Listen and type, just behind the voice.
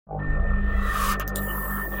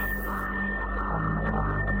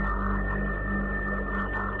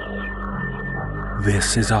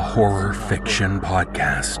This is a horror fiction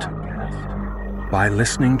podcast. By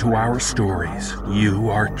listening to our stories, you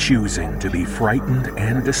are choosing to be frightened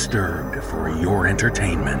and disturbed for your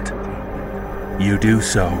entertainment. You do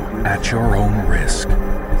so at your own risk.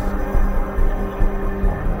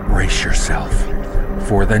 Brace yourself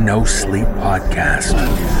for the No Sleep Podcast.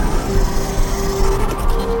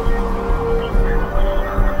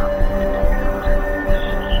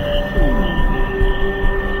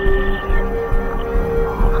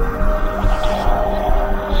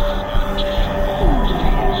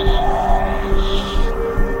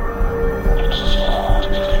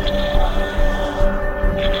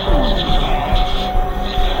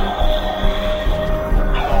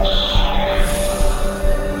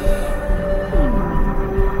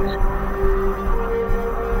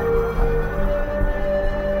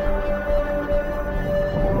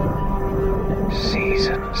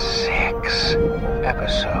 Season 6,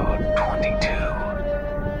 Episode 22.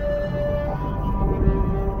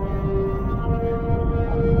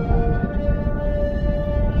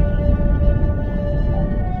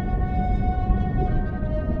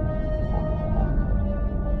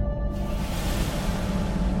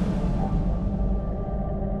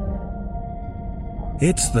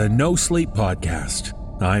 It's the No Sleep Podcast.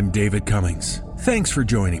 I'm David Cummings. Thanks for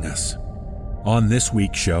joining us. On this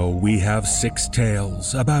week's show, we have 6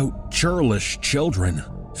 tales about churlish children,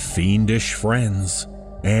 fiendish friends,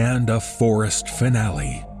 and a forest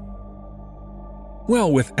finale.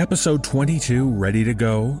 Well, with episode 22 ready to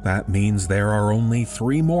go, that means there are only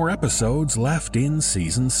 3 more episodes left in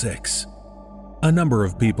season 6. A number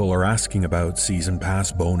of people are asking about season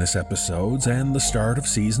pass bonus episodes and the start of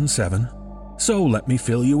season 7, so let me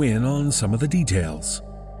fill you in on some of the details.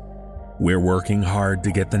 We're working hard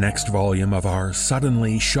to get the next volume of our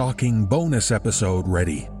suddenly shocking bonus episode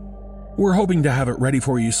ready. We're hoping to have it ready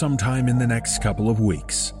for you sometime in the next couple of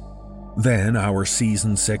weeks. Then our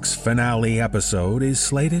Season 6 finale episode is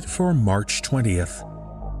slated for March 20th.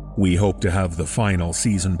 We hope to have the final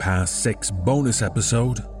Season Pass 6 bonus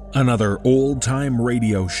episode, another old-time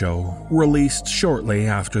radio show, released shortly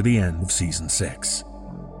after the end of Season 6.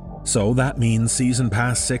 So that means Season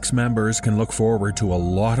Pass 6 members can look forward to a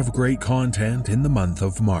lot of great content in the month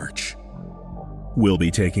of March. We'll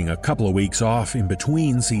be taking a couple of weeks off in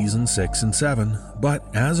between Season 6 and 7, but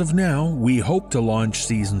as of now, we hope to launch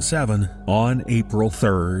Season 7 on April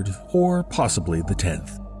 3rd or possibly the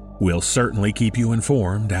 10th. We'll certainly keep you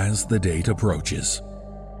informed as the date approaches.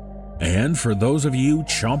 And for those of you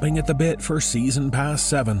chomping at the bit for Season Pass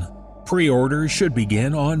 7, pre-orders should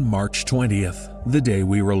begin on March 20th, the day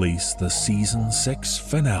we release the Season 6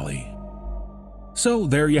 finale. So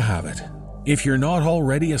there you have it. If you're not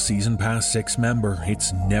already a Season Pass 6 member,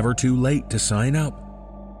 it's never too late to sign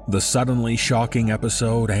up. The suddenly shocking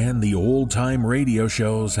episode and the old-time radio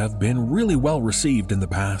shows have been really well received in the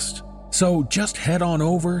past. So just head on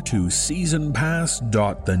over to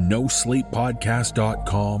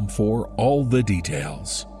seasonpass.thenosleeppodcast.com for all the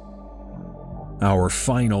details. Our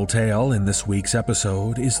final tale in this week's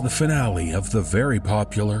episode is the finale of the very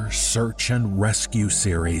popular Search and Rescue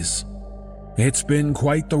series. It's been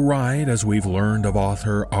quite the ride as we've learned of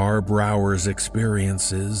author R. Brower's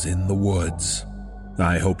experiences in the woods.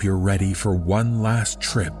 I hope you're ready for one last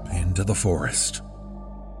trip into the forest.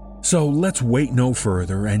 So let's wait no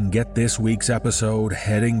further and get this week's episode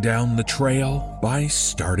heading down the trail by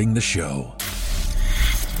starting the show.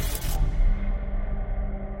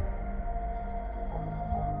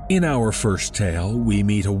 In our first tale, we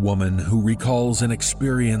meet a woman who recalls an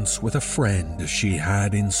experience with a friend she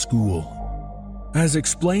had in school. As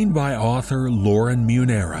explained by author Lauren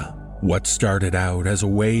Munera, what started out as a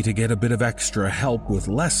way to get a bit of extra help with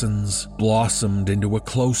lessons blossomed into a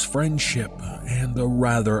close friendship and a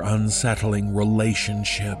rather unsettling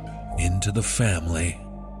relationship into the family.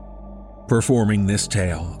 Performing this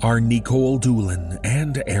tale are Nicole Doolin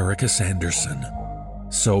and Erica Sanderson.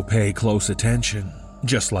 So pay close attention.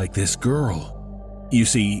 Just like this girl. You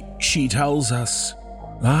see, she tells us,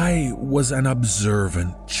 "I was an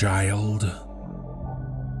observant child."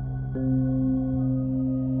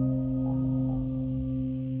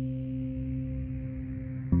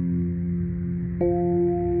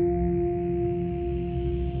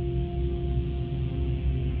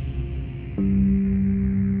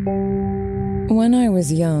 When I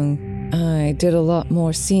was young, I did a lot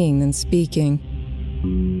more seeing than speaking.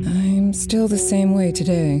 I'm still the same way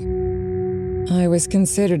today. I was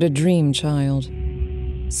considered a dream child.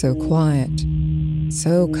 So quiet,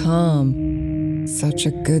 so calm, such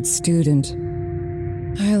a good student.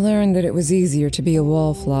 I learned that it was easier to be a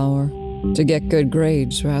wallflower, to get good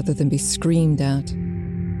grades rather than be screamed at.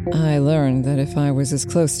 I learned that if I was as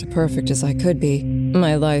close to perfect as I could be,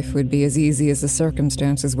 my life would be as easy as the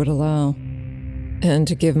circumstances would allow. And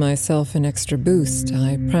to give myself an extra boost,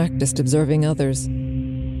 I practiced observing others.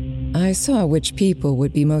 I saw which people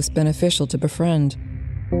would be most beneficial to befriend,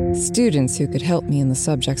 students who could help me in the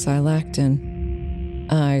subjects I lacked in.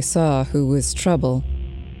 I saw who was trouble,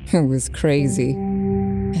 who was crazy,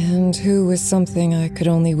 and who was something I could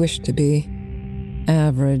only wish to be,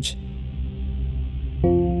 average.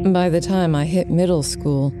 By the time I hit middle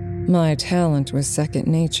school, my talent was second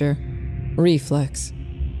nature, reflex.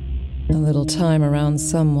 A little time around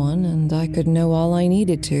someone and I could know all I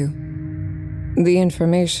needed to. The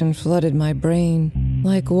information flooded my brain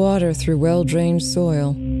like water through well-drained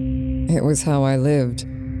soil. It was how I lived.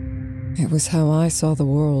 It was how I saw the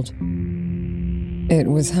world. It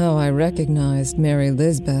was how I recognized Mary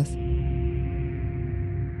Lisbeth.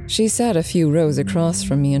 She sat a few rows across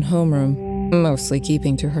from me in homeroom, mostly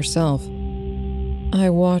keeping to herself. I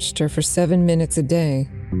watched her for 7 minutes a day,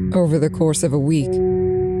 over the course of a week.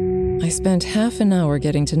 I spent half an hour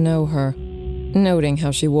getting to know her, noting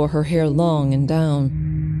how she wore her hair long and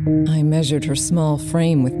down. I measured her small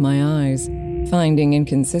frame with my eyes, finding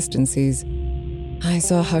inconsistencies. I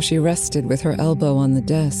saw how she rested with her elbow on the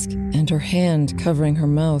desk and her hand covering her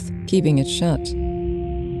mouth, keeping it shut.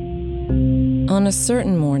 On a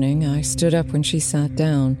certain morning, I stood up when she sat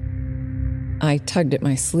down. I tugged at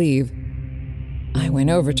my sleeve. I went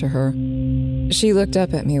over to her. She looked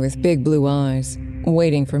up at me with big blue eyes,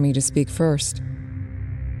 waiting for me to speak first.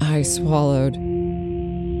 I swallowed.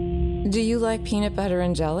 "Do you like peanut butter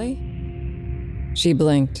and jelly?" She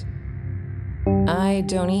blinked. "I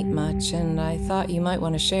don't eat much, and I thought you might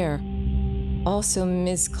want to share. Also,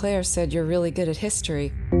 Ms. Claire said you're really good at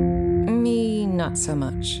history. Me, not so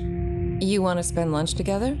much. You want to spend lunch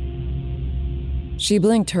together?" She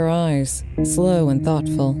blinked her eyes, slow and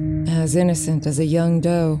thoughtful, as innocent as a young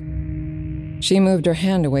doe. She moved her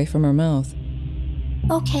hand away from her mouth.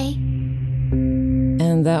 "Okay."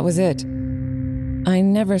 And that was it. I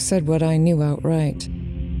never said what I knew outright.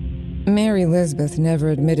 Mary Lisbeth never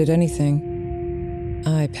admitted anything.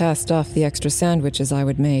 I passed off the extra sandwiches I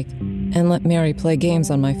would make and let Mary play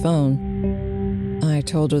games on my phone. I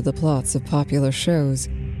told her the plots of popular shows,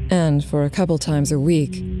 and for a couple times a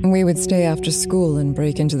week, we would stay after school and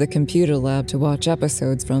break into the computer lab to watch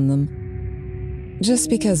episodes from them. Just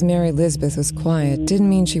because Mary Lisbeth was quiet didn't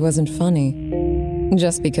mean she wasn't funny.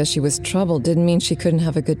 Just because she was troubled didn't mean she couldn't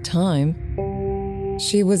have a good time.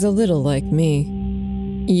 She was a little like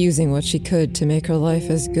me, using what she could to make her life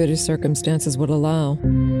as good as circumstances would allow.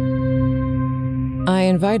 I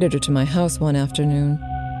invited her to my house one afternoon.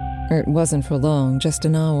 It wasn't for long, just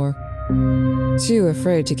an hour. Too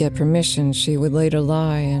afraid to get permission, she would later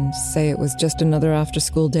lie and say it was just another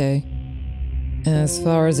after-school day. As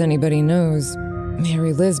far as anybody knows,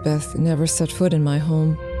 Mary Lisbeth never set foot in my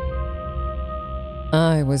home.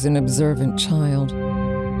 I was an observant child.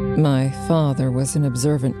 My father was an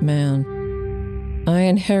observant man. I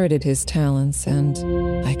inherited his talents, and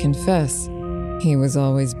I confess, he was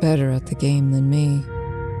always better at the game than me.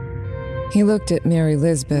 He looked at Mary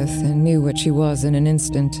Lisbeth and knew what she was in an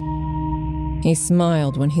instant. He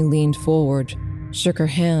smiled when he leaned forward, shook her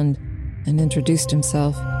hand, and introduced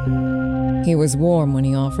himself. He was warm when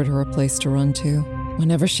he offered her a place to run to,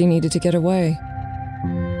 whenever she needed to get away.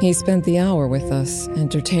 He spent the hour with us,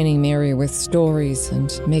 entertaining Mary with stories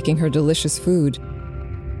and making her delicious food.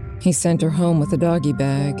 He sent her home with a doggy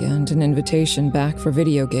bag and an invitation back for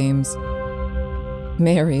video games.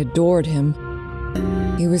 Mary adored him.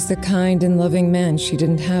 He was the kind and loving man she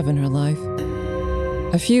didn't have in her life.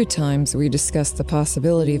 A few times we discussed the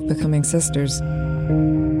possibility of becoming sisters.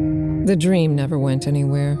 The dream never went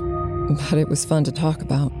anywhere, but it was fun to talk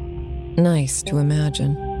about. Nice to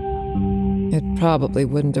imagine. It probably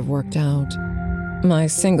wouldn't have worked out. My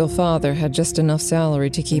single father had just enough salary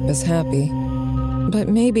to keep us happy. But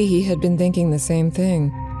maybe he had been thinking the same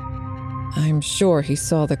thing. I'm sure he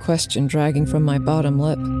saw the question dragging from my bottom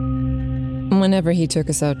lip. Whenever he took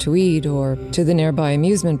us out to eat or to the nearby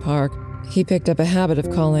amusement park, he picked up a habit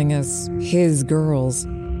of calling us his girls.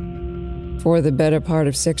 For the better part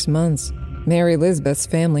of 6 months, Mary Lisbeth's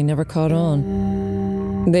family never caught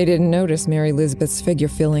on. They didn't notice Mary Lisbeth's figure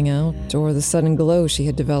filling out or the sudden glow she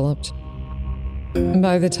had developed.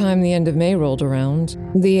 By the time the end of May rolled around,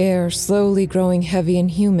 the air slowly growing heavy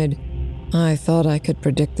and humid, I thought I could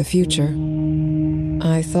predict the future.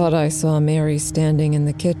 I thought I saw Mary standing in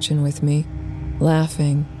the kitchen with me,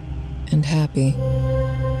 laughing and happy.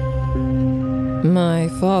 My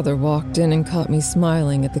father walked in and caught me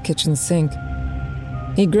smiling at the kitchen sink.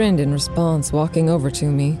 He grinned in response, walking over to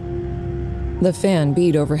me. The fan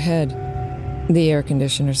beat overhead, the air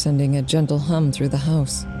conditioner sending a gentle hum through the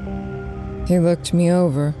house. He looked me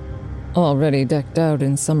over, already decked out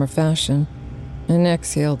in summer fashion, and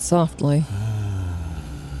exhaled softly.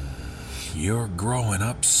 You're growing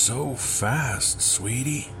up so fast,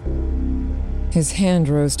 sweetie. His hand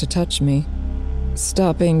rose to touch me,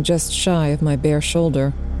 stopping just shy of my bare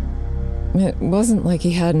shoulder. It wasn't like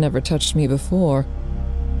he hadn't ever touched me before.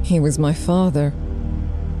 He was my father.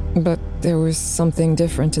 But there was something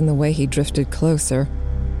different in the way he drifted closer.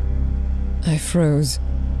 I froze,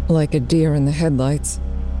 like a deer in the headlights.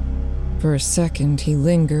 For a second, he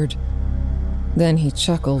lingered. Then he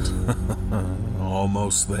chuckled.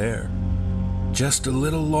 Almost there. Just a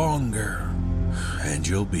little longer, and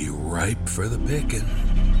you'll be ripe for the picking.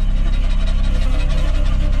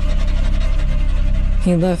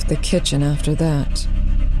 He left the kitchen after that,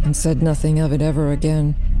 and said nothing of it ever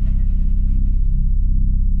again.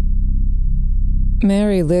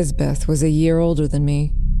 Mary Lisbeth was a year older than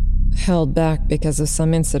me, held back because of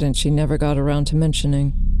some incident she never got around to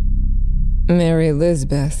mentioning. Mary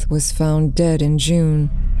Lisbeth was found dead in June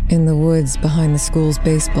in the woods behind the school's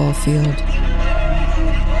baseball field.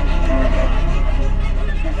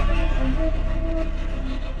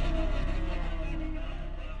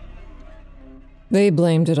 They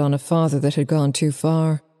blamed it on a father that had gone too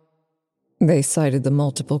far. They cited the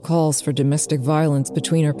multiple calls for domestic violence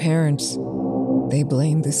between her parents. They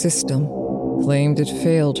blamed the system, claimed it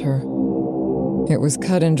failed her. It was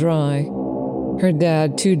cut and dry. Her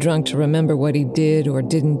dad, too drunk to remember what he did or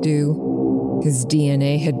didn't do. His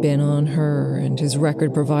DNA had been on her, and his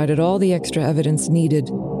record provided all the extra evidence needed.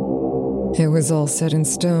 It was all set in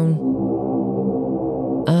stone.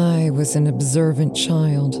 I was an observant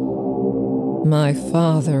child. My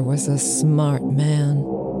father was a smart man.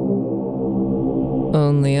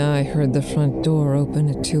 Only I heard the front door open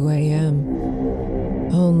at 2 a.m.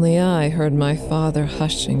 Only I heard my father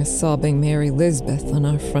hushing a sobbing Mary Lisbeth on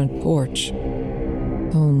our front porch.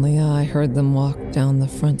 Only I heard them walk down the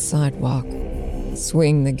front sidewalk,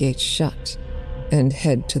 swing the gate shut, and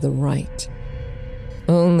head to the right.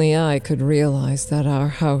 Only I could realize that our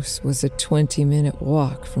house was a 20-minute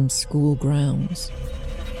walk from school grounds.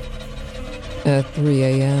 At 3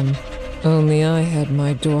 a.m., only I had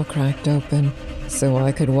my door cracked open so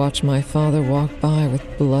I could watch my father walk by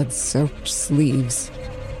with blood-soaked sleeves.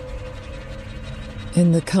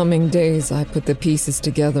 In the coming days, I put the pieces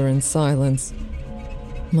together in silence.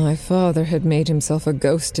 My father had made himself a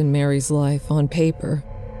ghost in Mary's life on paper.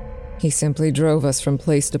 He simply drove us from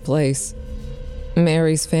place to place.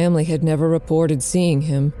 Mary's family had never reported seeing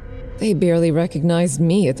him. They barely recognized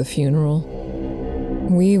me at the funeral.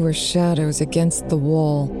 We were shadows against the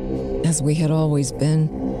wall, as we had always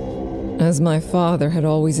been, as my father had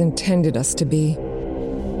always intended us to be.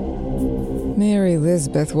 Mary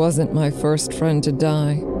Lisbeth wasn't my first friend to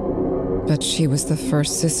die, but she was the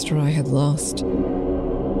first sister I had lost.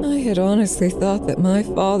 I had honestly thought that my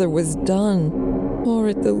father was done, or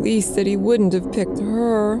at the least that he wouldn't have picked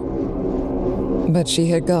her. But she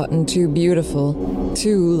had gotten too beautiful,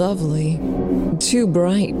 too lovely, too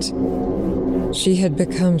bright. She had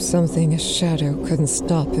become something a shadow couldn't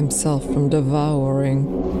stop himself from devouring.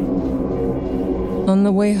 On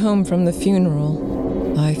the way home from the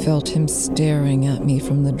funeral, I felt him staring at me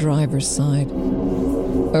from the driver's side.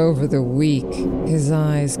 Over the week, his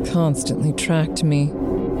eyes constantly tracked me.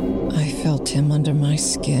 I felt him under my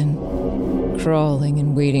skin, crawling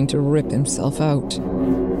and waiting to rip himself out.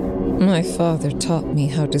 My father taught me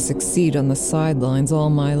how to succeed on the sidelines all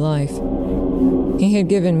my life. He had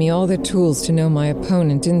given me all the tools to know my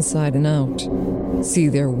opponent inside and out, see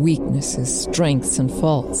their weaknesses, strengths, and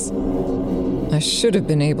faults. I should have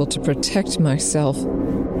been able to protect myself,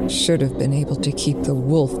 should have been able to keep the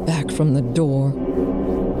wolf back from the door.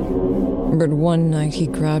 But one night he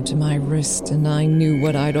grabbed my wrist and I knew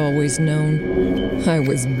what I'd always known. I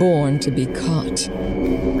was born to be caught.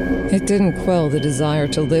 It didn't quell the desire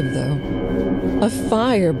to live, though. A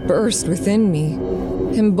fire burst within me,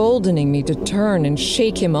 emboldening me to turn and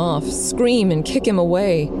shake him off, scream and kick him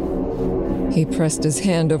away. He pressed his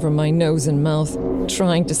hand over my nose and mouth,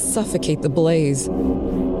 trying to suffocate the blaze.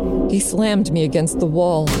 He slammed me against the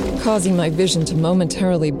wall, causing my vision to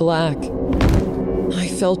momentarily black. I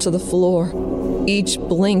fell to the floor, each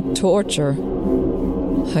blink torture.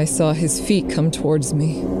 I saw his feet come towards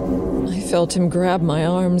me. I felt him grab my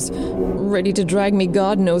arms, ready to drag me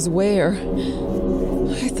God knows where.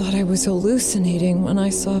 I thought I was hallucinating when I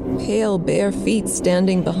saw pale, bare feet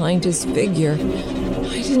standing behind his figure.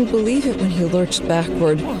 I didn't believe it when he lurched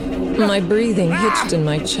backward. My breathing hitched in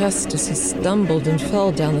my chest as he stumbled and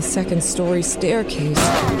fell down the second-story staircase.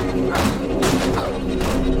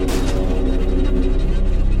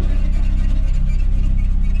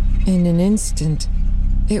 In an instant,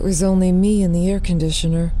 it was only me and the air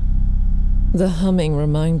conditioner. The humming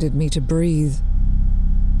reminded me to breathe.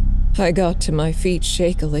 I got to my feet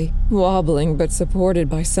shakily, wobbling but supported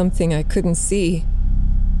by something I couldn't see.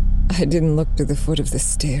 I didn't look to the foot of the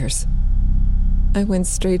stairs. I went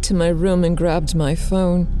straight to my room and grabbed my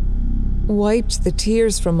phone, wiped the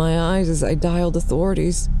tears from my eyes as I dialed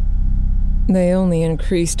authorities. They only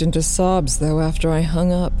increased into sobs, though, after I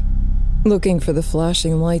hung up, looking for the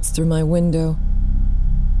flashing lights through my window.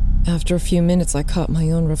 After a few minutes, I caught my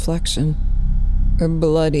own reflection, a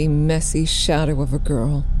bloody, messy shadow of a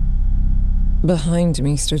girl. Behind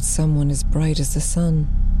me stood someone as bright as the sun.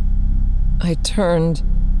 I turned,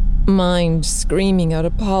 mind screaming out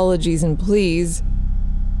apologies and pleas.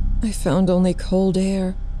 I found only cold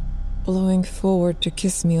air, blowing forward to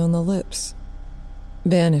kiss me on the lips,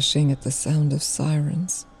 vanishing at the sound of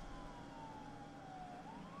sirens.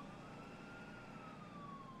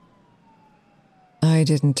 I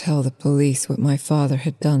didn't tell the police what my father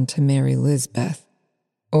had done to Mary Lizbeth,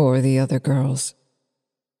 or the other girls.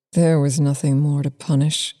 There was nothing more to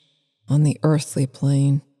punish on the earthly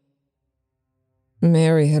plane.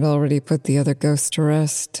 Mary had already put the other ghosts to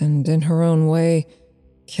rest, and in her own way,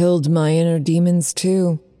 killed my inner demons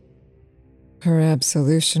too. Her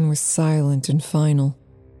absolution was silent and final,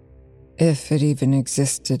 if it even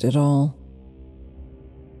existed at all.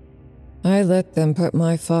 I let them put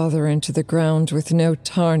my father into the ground with no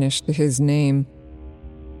tarnish to his name.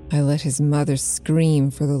 I let his mother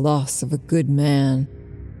scream for the loss of a good man.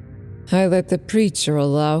 I let the preacher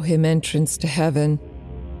allow him entrance to heaven,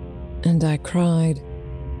 and I cried.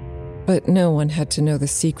 But no one had to know the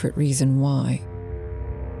secret reason why.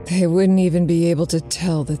 They wouldn't even be able to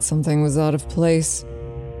tell that something was out of place.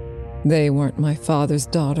 They weren't my father's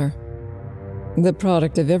daughter, the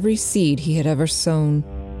product of every seed he had ever sown,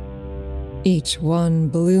 each one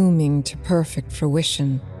blooming to perfect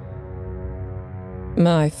fruition.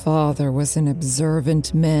 My father was an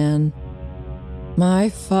observant man. My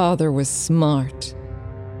father was smart.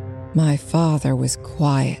 My father was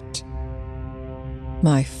quiet.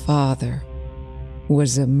 My father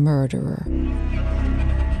was a murderer.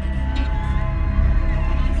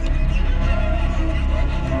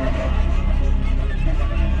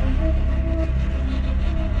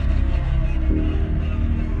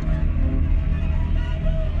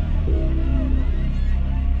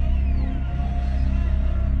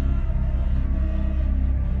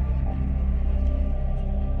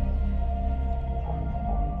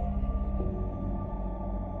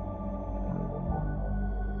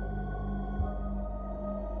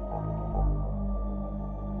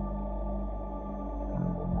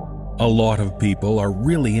 A lot of people are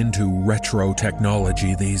really into retro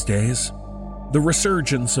technology these days. The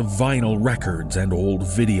resurgence of vinyl records and old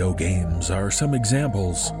video games are some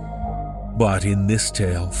examples. But in this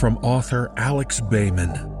tale from author Alex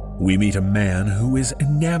Bayman, we meet a man who is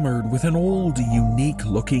enamored with an old,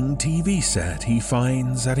 unique-looking TV set he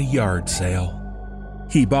finds at a yard sale.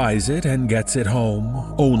 He buys it and gets it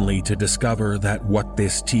home, only to discover that what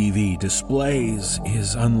this TV displays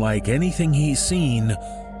is unlike anything he's seen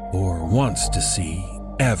or wants to see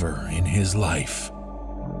ever in his life.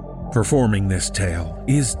 Performing this tale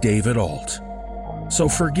is David Alt. So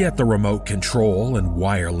forget the remote control and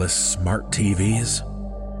wireless smart TVs.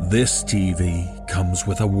 This TV comes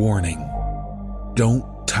with a warning.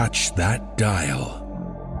 Don't touch that dial.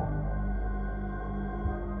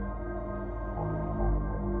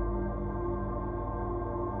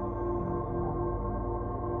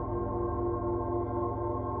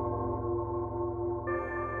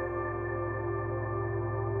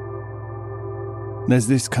 There's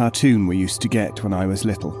this cartoon we used to get when I was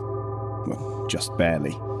little. Well, just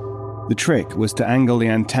barely. The trick was to angle the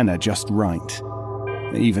antenna just right.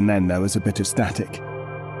 Even then, there was a bit of static.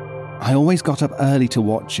 I always got up early to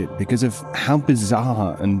watch it because of how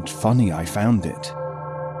bizarre and funny I found it.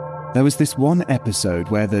 There was this one episode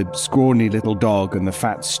where the scrawny little dog and the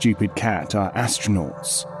fat, stupid cat are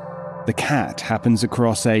astronauts. The cat happens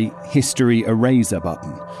across a history eraser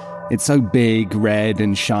button. It's so big, red,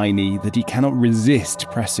 and shiny that he cannot resist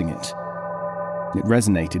pressing it. It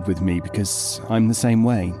resonated with me because I'm the same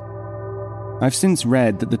way. I've since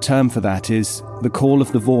read that the term for that is the call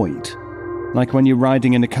of the void, like when you're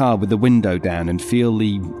riding in a car with the window down and feel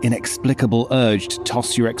the inexplicable urge to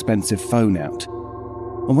toss your expensive phone out.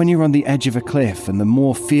 or when you're on the edge of a cliff and the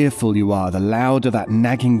more fearful you are, the louder that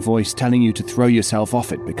nagging voice telling you to throw yourself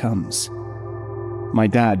off it becomes. My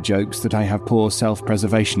dad jokes that I have poor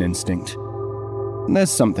self-preservation instinct. There's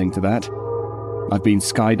something to that. I've been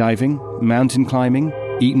skydiving, mountain climbing,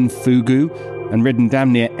 eaten fugu, and ridden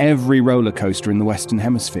damn near every roller coaster in the Western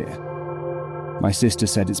Hemisphere. My sister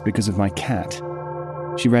said it's because of my cat.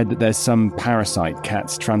 She read that there's some parasite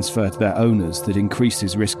cats transfer to their owners that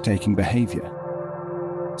increases risk-taking behaviour.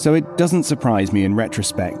 So it doesn't surprise me in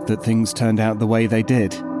retrospect that things turned out the way they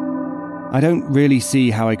did. I don't really see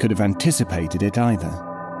how I could have anticipated it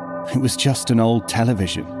either. It was just an old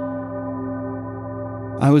television.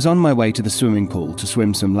 I was on my way to the swimming pool to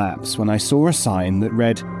swim some laps when I saw a sign that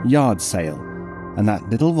read "Yard Sale," and that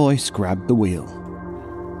little voice grabbed the wheel.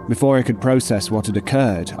 Before I could process what had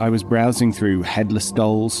occurred, I was browsing through headless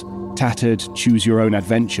dolls, tattered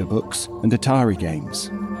choose-your-own-adventure books, and Atari games.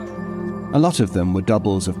 A lot of them were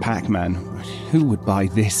doubles of Pac-Man. Who would buy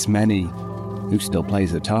this many? Who still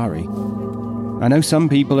plays Atari? I know some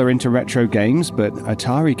people are into retro games, but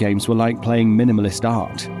Atari games were like playing minimalist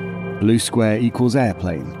art. Blue square equals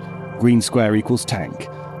airplane, green square equals tank,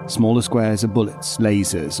 smaller squares are bullets,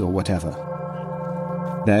 lasers, or whatever.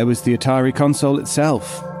 There was the Atari console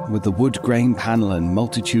itself, with the wood grain panel and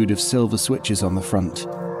multitude of silver switches on the front.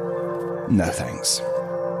 No thanks.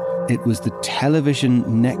 It was the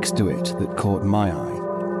television next to it that caught my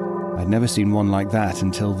eye. I'd never seen one like that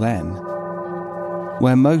until then.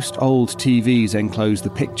 Where most old TVs enclose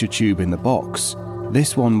the picture tube in the box,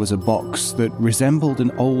 this one was a box that resembled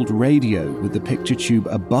an old radio with the picture tube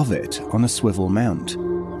above it on a swivel mount.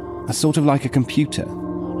 Sort of like a computer.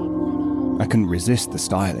 I couldn't resist the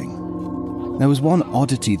styling. There was one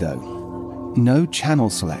oddity though. No channel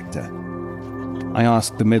selector. I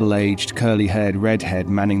asked the middle-aged, curly-haired redhead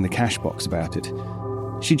manning the cash box about it.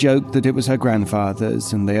 She joked that it was her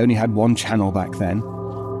grandfather's and they only had one channel back then.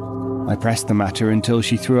 I pressed the matter until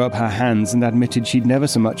she threw up her hands and admitted she'd never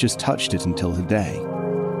so much as touched it until today.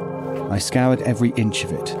 I scoured every inch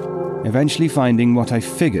of it, eventually finding what I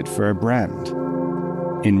figured for a brand.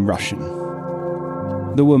 In Russian.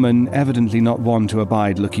 The woman, evidently not one to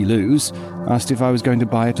abide looky-loos, asked if I was going to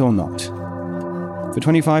buy it or not. For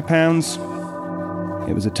 £25?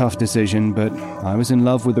 It was a tough decision, but I was in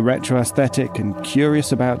love with the retro aesthetic and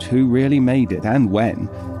curious about who really made it and when,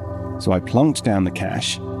 so I plonked down the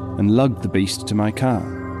cash and lugged the beast to my car.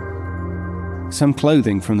 Some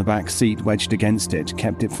clothing from the back seat wedged against it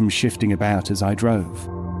kept it from shifting about as I drove.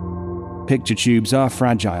 Picture tubes are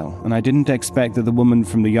fragile, and I didn't expect that the woman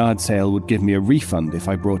from the yard sale would give me a refund if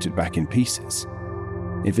I brought it back in pieces.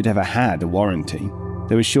 If it ever had a warranty,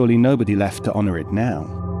 there was surely nobody left to honour it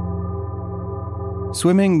now.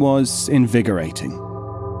 Swimming was invigorating.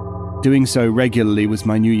 Doing so regularly was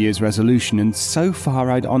my New Year's resolution, and so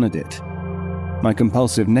far I'd honoured it. My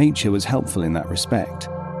compulsive nature was helpful in that respect.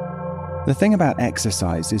 The thing about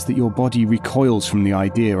exercise is that your body recoils from the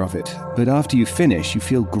idea of it, but after you finish, you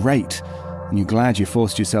feel great, and you're glad you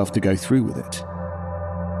forced yourself to go through with it.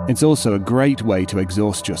 It's also a great way to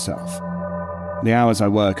exhaust yourself. The hours I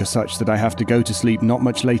work are such that I have to go to sleep not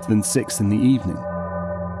much later than 6 in the evening.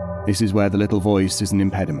 This is where the little voice is an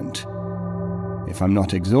impediment. If I'm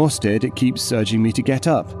not exhausted, it keeps urging me to get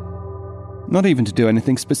up. Not even to do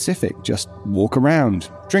anything specific, just walk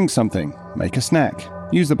around, drink something, make a snack,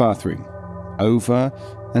 use the bathroom. Over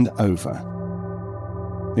and over.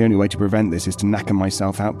 The only way to prevent this is to knacker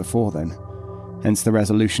myself out before then, hence the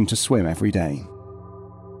resolution to swim every day.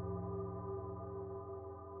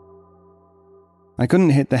 I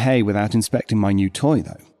couldn't hit the hay without inspecting my new toy,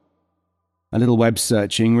 though. A little web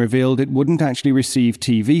searching revealed it wouldn't actually receive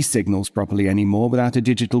TV signals properly anymore without a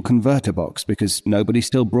digital converter box because nobody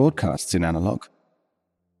still broadcasts in analog.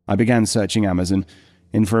 I began searching Amazon.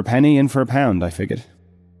 In for a penny, in for a pound, I figured.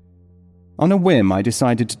 On a whim, I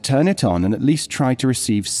decided to turn it on and at least try to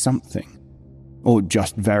receive something. Or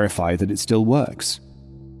just verify that it still works.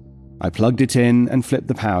 I plugged it in and flipped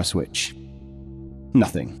the power switch.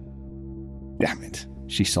 Nothing. Damn it,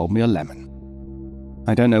 she sold me a lemon.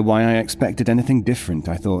 I don't know why I expected anything different,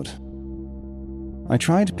 I thought. I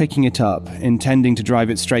tried picking it up, intending to drive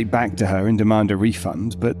it straight back to her and demand a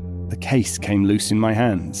refund, but the case came loose in my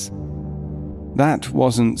hands. That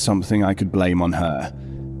wasn't something I could blame on her.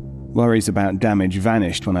 Worries about damage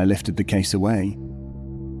vanished when I lifted the case away.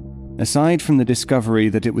 Aside from the discovery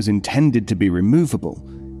that it was intended to be removable,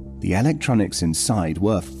 the electronics inside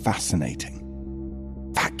were fascinating.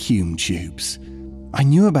 Vacuum tubes. I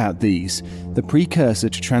knew about these, the precursor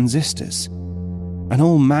to transistors. And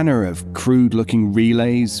all manner of crude-looking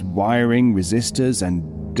relays, wiring, resistors,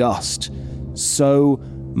 and dust. So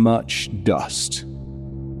much dust.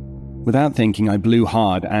 Without thinking, I blew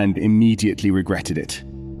hard and immediately regretted it.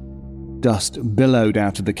 Dust billowed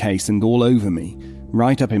out of the case and all over me,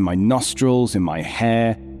 right up in my nostrils, in my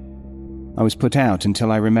hair. I was put out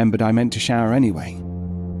until I remembered I meant to shower anyway.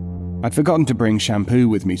 I'd forgotten to bring shampoo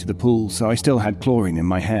with me to the pool, so I still had chlorine in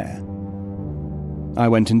my hair. I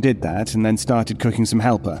went and did that, and then started cooking some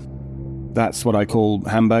helper. That's what I call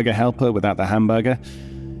hamburger helper without the hamburger.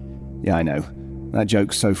 Yeah, I know. That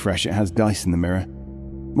joke's so fresh it has dice in the mirror.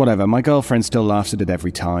 Whatever, my girlfriend still laughs at it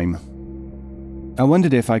every time. I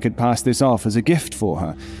wondered if I could pass this off as a gift for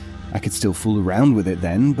her. I could still fool around with it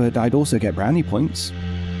then, but I'd also get brownie points.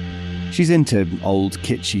 She's into old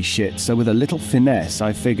kitschy shit, so with a little finesse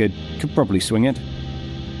I figured could probably swing it.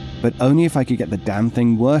 But only if I could get the damn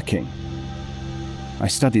thing working. I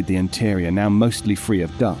studied the interior, now mostly free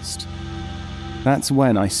of dust. That's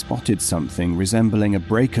when I spotted something resembling a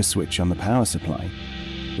breaker switch on the power supply,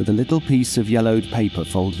 with a little piece of yellowed paper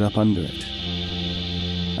folded up under it.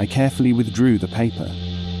 I carefully withdrew the paper.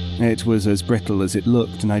 It was as brittle as it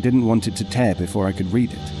looked, and I didn't want it to tear before I could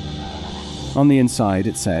read it. On the inside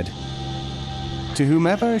it said, "To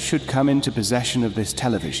whomever should come into possession of this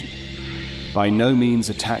television, by no means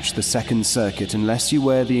attach the second circuit unless you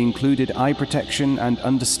wear the included eye protection and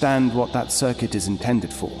understand what that circuit is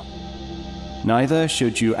intended for. Neither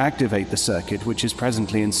should you activate the circuit which is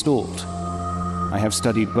presently installed. I have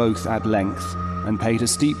studied both at length and paid a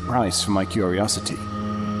steep price for my curiosity.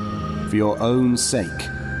 For your own sake,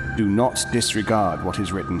 do not disregard what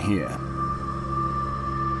is written here."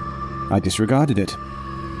 I disregarded it.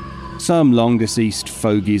 Some long-deceased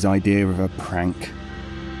fogey's idea of a prank.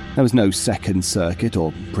 There was no second circuit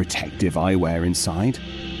or protective eyewear inside.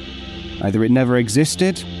 Either it never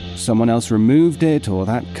existed, someone else removed it, or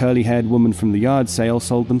that curly-haired woman from the yard sale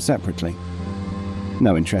sold them separately.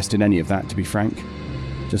 No interest in any of that, to be frank.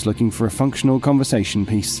 Just looking for a functional conversation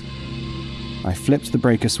piece. I flipped the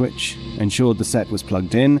breaker switch, ensured the set was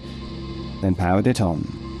plugged in, then powered it on.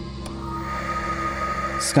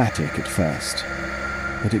 Static at first,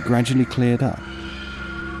 but it gradually cleared up.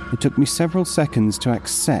 It took me several seconds to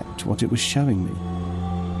accept what it was showing me.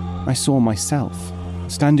 I saw myself,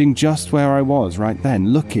 standing just where I was right then,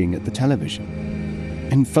 looking at the television.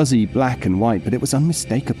 In fuzzy black and white, but it was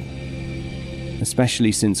unmistakable.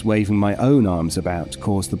 Especially since waving my own arms about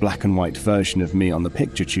caused the black and white version of me on the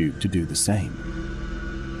picture tube to do the same.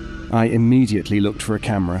 I immediately looked for a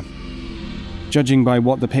camera. Judging by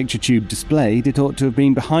what the picture tube displayed, it ought to have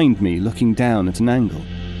been behind me, looking down at an angle.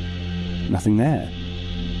 Nothing there.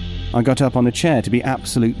 I got up on a chair to be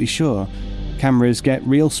absolutely sure. Cameras get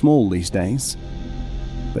real small these days.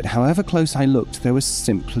 But however close I looked, there was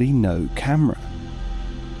simply no camera.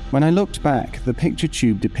 When I looked back, the picture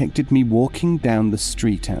tube depicted me walking down the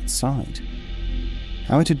street outside.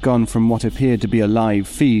 How it had gone from what appeared to be a live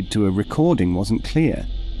feed to a recording wasn't clear.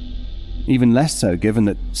 Even less so given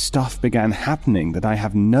that stuff began happening that I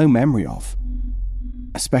have no memory of.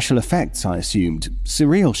 Special effects, I assumed.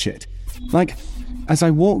 Surreal shit. Like, as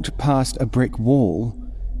I walked past a brick wall,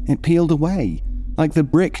 it peeled away, like the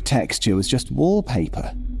brick texture was just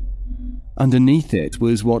wallpaper. Underneath it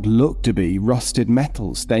was what looked to be rusted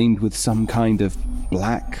metal stained with some kind of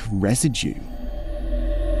black residue.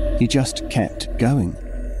 He just kept going.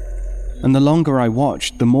 And the longer I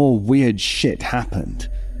watched, the more weird shit happened.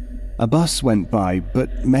 A bus went by,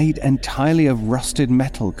 but made entirely of rusted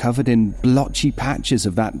metal covered in blotchy patches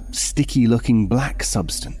of that sticky-looking black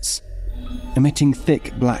substance, emitting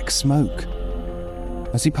thick black smoke.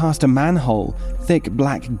 As he passed a manhole, thick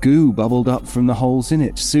black goo bubbled up from the holes in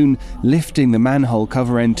it, soon lifting the manhole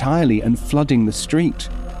cover entirely and flooding the street.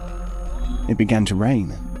 It began to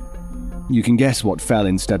rain. You can guess what fell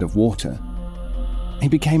instead of water. He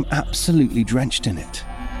became absolutely drenched in it.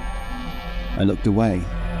 I looked away.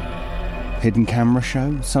 Hidden camera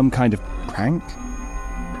show? Some kind of prank?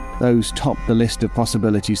 Those topped the list of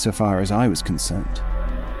possibilities so far as I was concerned.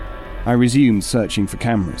 I resumed searching for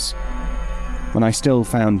cameras. When I still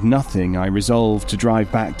found nothing, I resolved to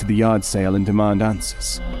drive back to the yard sale and demand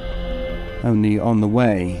answers. Only on the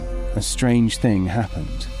way, a strange thing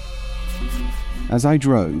happened. As I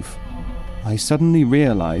drove, I suddenly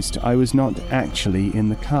realized I was not actually in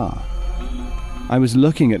the car. I was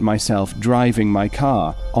looking at myself driving my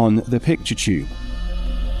car on the picture tube.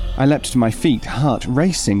 I leapt to my feet, heart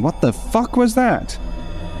racing. What the fuck was that?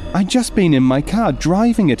 I'd just been in my car,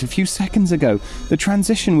 driving it a few seconds ago. The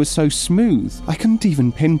transition was so smooth, I couldn't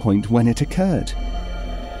even pinpoint when it occurred.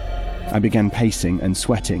 I began pacing and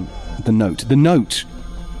sweating. The note!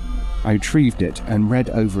 I retrieved it and read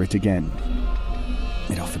over it again.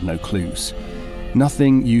 It offered no clues.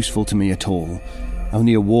 Nothing useful to me at all.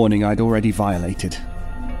 Only a warning I'd already violated.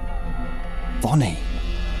 Vonnie.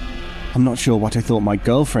 I'm not sure what I thought my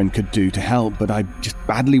girlfriend could do to help, but I just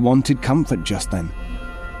badly wanted comfort just then.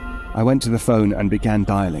 I went to the phone and began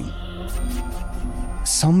dialing.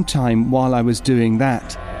 Sometime while I was doing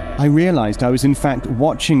that, I realized I was in fact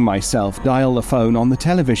watching myself dial the phone on the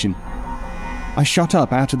television. I shot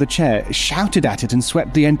up out of the chair, shouted at it, and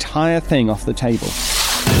swept the entire thing off the table.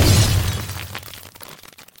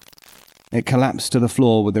 It collapsed to the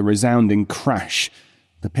floor with a resounding crash,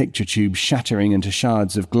 the picture tube shattering into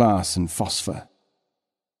shards of glass and phosphor.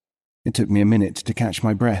 It took me a minute to catch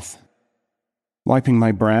my breath. Wiping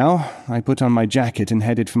my brow, I put on my jacket and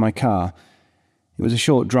headed for my car. It was a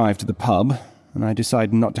short drive to the pub, and I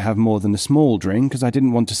decided not to have more than a small drink because I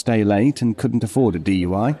didn't want to stay late and couldn't afford a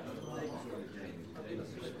DUI.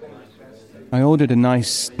 I ordered a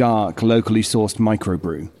nice, dark, locally sourced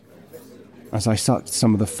microbrew. As I sucked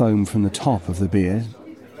some of the foam from the top of the beer,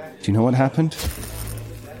 do you know what happened?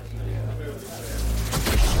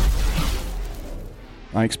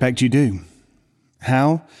 I expect you do.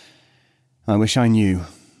 How? I wish I knew.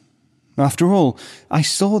 After all, I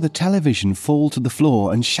saw the television fall to the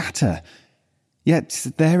floor and shatter. Yet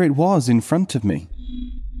there it was in front of me.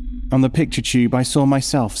 On the picture tube, I saw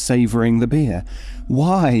myself savouring the beer.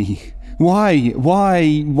 Why?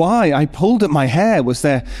 I pulled at my hair. Was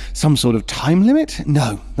there some sort of time limit?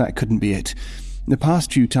 No, that couldn't be it. The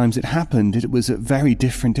past few times it happened, it was at very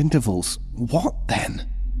different intervals. What then?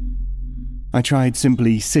 I tried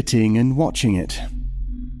simply sitting and watching it.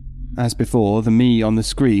 As before, the me on the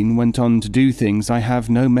screen went on to do things I have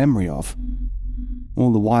no memory of.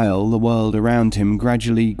 All the while, the world around him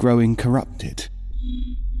gradually growing corrupted.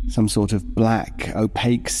 Some sort of black,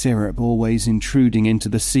 opaque syrup always intruding into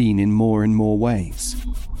the scene in more and more ways.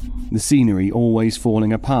 The scenery always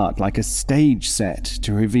falling apart like a stage set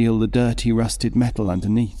to reveal the dirty, rusted metal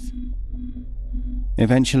underneath.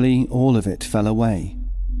 Eventually, all of it fell away.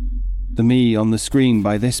 The me on the screen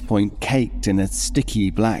by this point caked in a sticky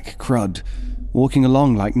black crud, walking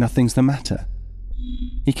along like nothing's the matter.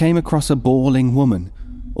 He came across a bawling woman,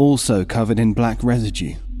 also covered in black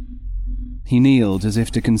residue. He kneeled as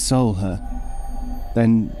if to console her,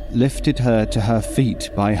 then lifted her to her feet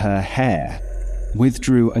by her hair,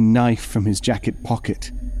 withdrew a knife from his jacket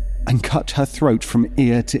pocket, and cut her throat from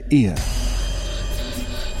ear to ear.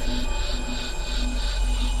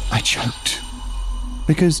 I choked,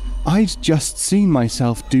 because I'd just seen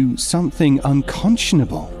myself do something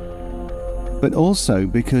unconscionable, but also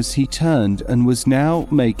because he turned and was now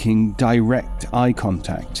making direct eye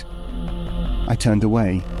contact. I turned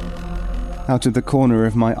away. Out of the corner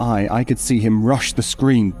of my eye, I could see him rush the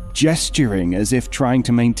screen, gesturing as if trying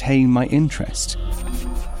to maintain my interest.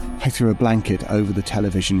 I threw a blanket over the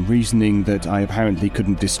television, reasoning that I apparently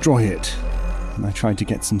couldn't destroy it, and I tried to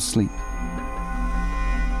get some sleep.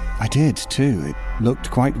 I did, too. It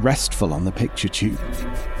looked quite restful on the picture tube.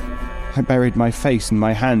 I buried my face in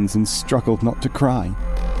my hands and struggled not to cry.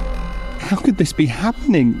 How could this be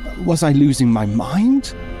happening? Was I losing my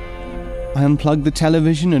mind? I unplugged the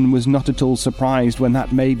television and was not at all surprised when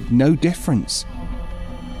that made no difference.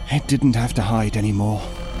 It didn't have to hide anymore.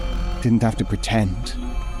 Didn't have to pretend.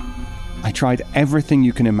 I tried everything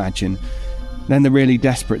you can imagine. Then the really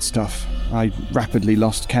desperate stuff. I rapidly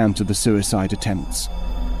lost count of the suicide attempts.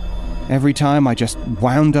 Every time I just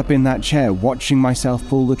wound up in that chair watching myself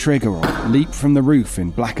pull the trigger or leap from the roof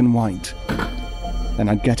in black and white. Then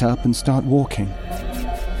I'd get up and start walking.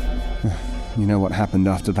 You know what happened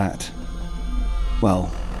after that?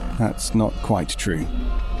 Well, that's not quite true.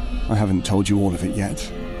 I haven't told you all of it yet.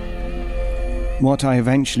 What I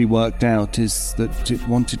eventually worked out is that it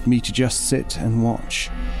wanted me to just sit and watch,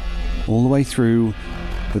 all the way through,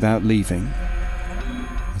 without leaving.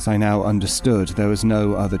 As I now understood there was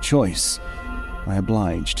no other choice, I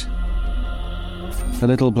obliged. The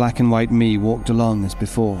little black and white me walked along as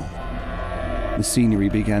before. The scenery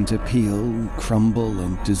began to peel, crumble,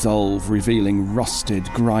 and dissolve, revealing rusted,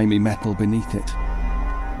 grimy metal beneath it.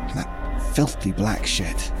 That filthy black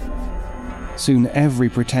shit. Soon every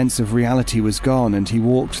pretense of reality was gone, and he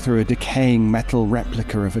walked through a decaying metal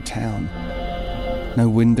replica of a town. No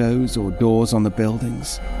windows or doors on the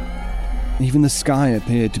buildings. Even the sky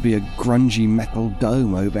appeared to be a grungy metal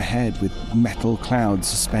dome overhead with metal clouds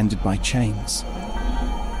suspended by chains.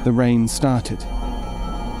 The rain started.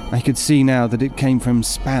 I could see now that it came from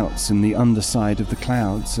spouts in the underside of the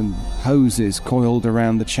clouds and hoses coiled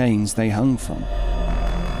around the chains they hung from.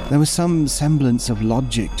 There was some semblance of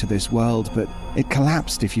logic to this world, but it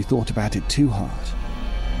collapsed if you thought about it too hard.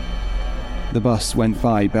 The bus went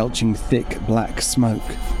by, belching thick black smoke.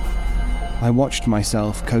 I watched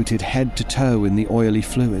myself coated head to toe in the oily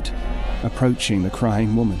fluid, approaching the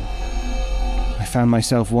crying woman. found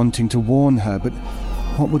myself wanting to warn her, but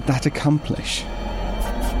what would that accomplish?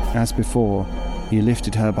 As before, he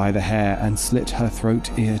lifted her by the hair and slit her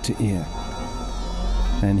throat ear to ear.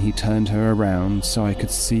 Then he turned her around so I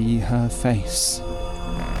could see her face.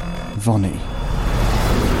 Vonnie.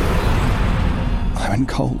 I went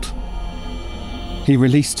cold. He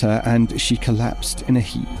released her and she collapsed in a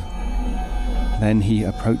heap. Then he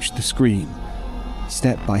approached the screen,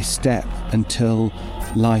 step by step until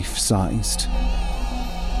life-sized.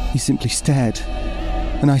 He simply stared,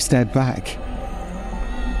 and I stared back.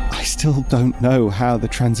 I still don't know how the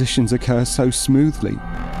transitions occur so smoothly.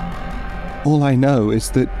 All I know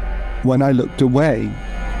is that when I looked away,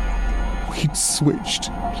 we'd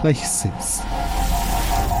switched places.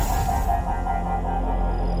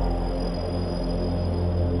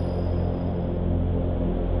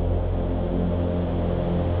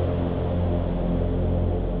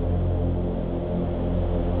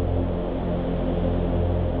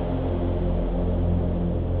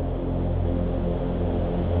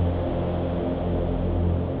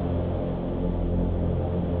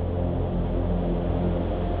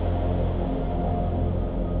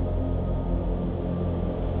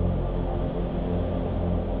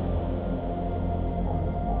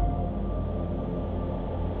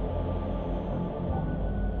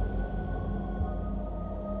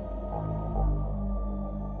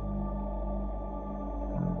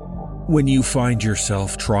 When you find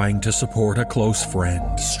yourself trying to support a close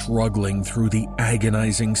friend struggling through the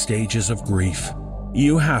agonizing stages of grief,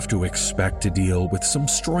 you have to expect to deal with some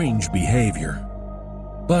strange behavior.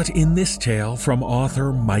 But in this tale from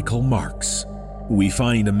author Michael Marks, we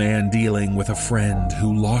find a man dealing with a friend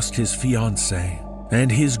who lost his fiancée,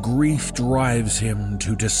 and his grief drives him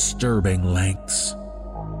to disturbing lengths.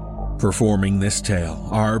 Performing this tale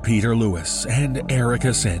are Peter Lewis and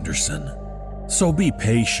Erica Sanderson. So be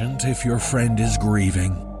patient if your friend is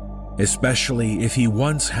grieving, especially if he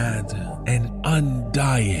once had an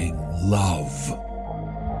undying love.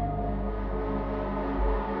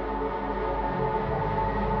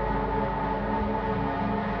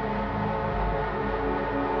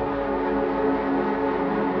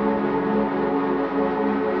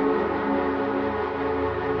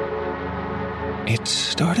 It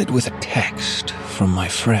started with a text from my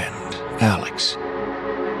friend, Alex.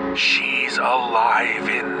 She's alive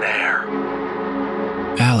in there.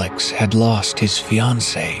 Alex had lost his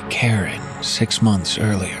fiancée, Karen, 6 months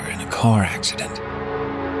earlier in a car accident.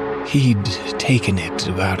 He'd taken it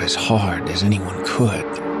about as hard as anyone could,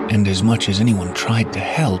 and as much as anyone tried to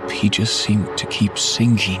help, he just seemed to keep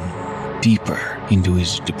sinking deeper into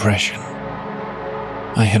his depression.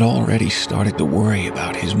 I had already started to worry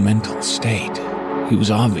about his mental state. It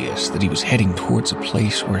was obvious that he was heading towards a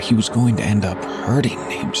place where he was going to end up hurting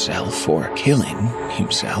himself or killing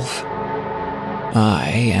himself.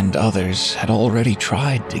 I and others had already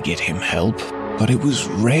tried to get him help, but it was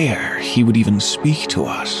rare he would even speak to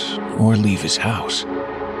us or leave his house.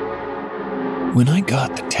 When I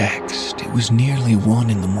got the text, it was nearly 1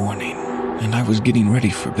 a.m, and I was getting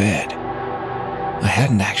ready for bed. I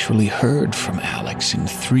hadn't actually heard from Alex in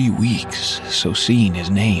 3 weeks, so seeing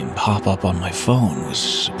his name pop up on my phone was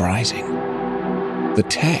surprising. The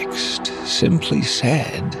text simply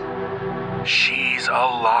said, She's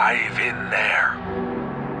alive in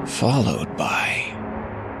there. Followed by,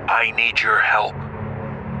 I need your help.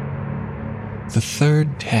 The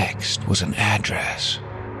third text was an address.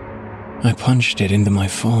 I punched it into my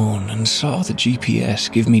phone and saw the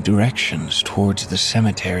GPS give me directions towards the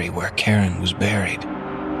cemetery where Karen was buried.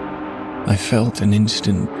 I felt an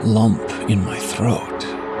instant lump in my throat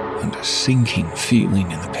and a sinking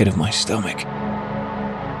feeling in the pit of my stomach.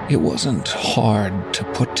 It wasn't hard to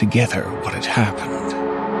put together what had happened.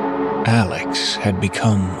 Alex had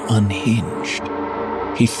become unhinged.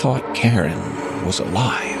 He thought Karen was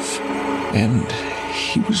alive, and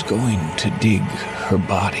he was going to dig her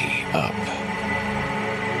body up.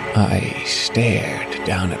 I stared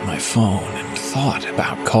down at my phone and thought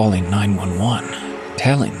about calling 911,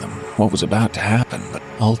 telling them what was about to happen, but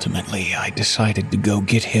ultimately I decided to go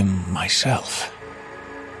get him myself.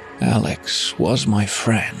 Alex was my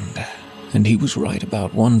friend, and he was right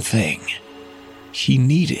about one thing. He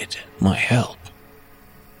needed my help.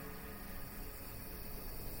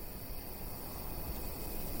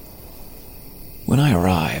 When I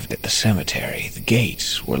arrived at the cemetery, the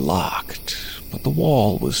gates were locked, but the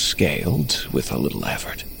wall was scaled with a little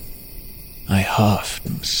effort. I huffed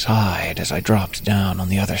and sighed as I dropped down on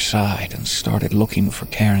the other side and started looking for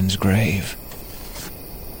Karen's grave.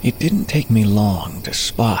 It didn't take me long to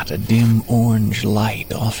spot a dim orange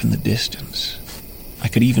light off in the distance. I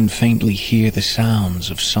could even faintly hear the sounds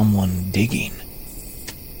of someone digging.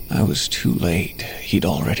 I was too late. He'd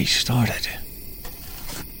already started.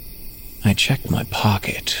 I checked my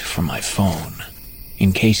pocket for my phone.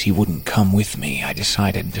 In case he wouldn't come with me, I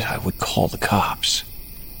decided I would call the cops.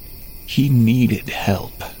 He needed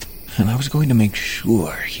help, and I was going to make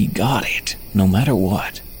sure he got it, no matter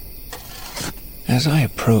what. As I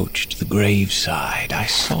approached the graveside, I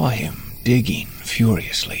saw him digging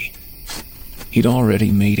furiously. He'd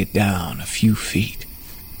already made it down a few feet.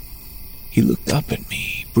 He looked up at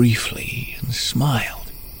me briefly and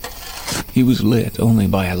smiled. He was lit only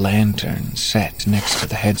by a lantern set next to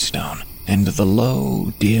the headstone, and the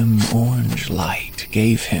low, dim orange light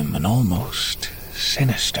gave him an almost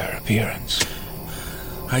sinister appearance.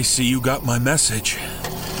 I see you got my message.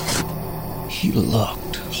 He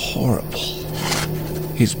looked horrible.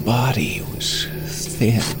 His body was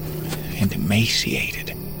thin and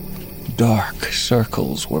emaciated. Dark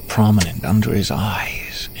circles were prominent under his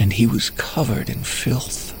eyes, and he was covered in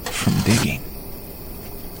filth from digging.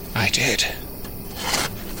 I did.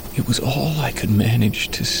 It was all I could manage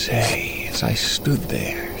to say as I stood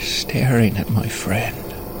there staring at my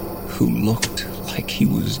friend, who looked like he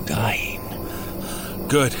was dying.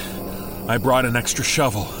 Good. I brought an extra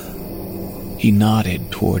shovel. He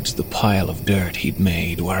nodded towards the pile of dirt he'd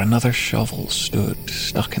made where another shovel stood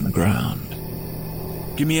stuck in the ground.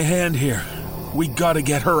 Give me a hand here. We gotta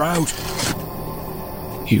get her out.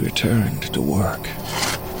 He returned to work.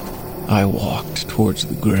 I walked towards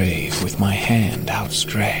the grave with my hand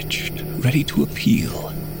outstretched, ready to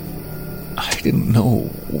appeal. I didn't know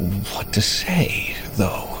what to say,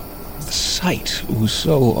 though. The sight was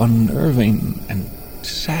so unnerving and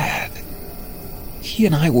sad. He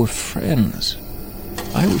and I were friends.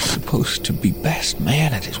 I was supposed to be best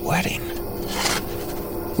man at his wedding.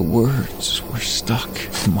 The words were stuck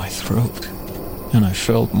in my throat, and I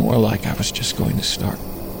felt more like I was just going to start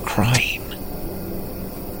crying.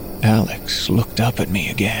 Alex looked up at me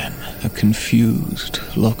again, a confused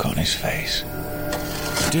look on his face.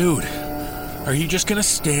 Dude, are you just gonna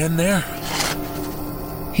stand there?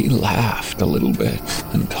 He laughed a little bit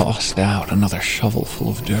and tossed out another shovelful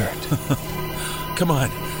of dirt. Come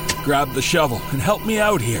on, grab the shovel and help me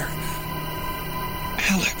out here.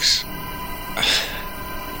 Alex.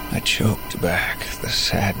 I choked back the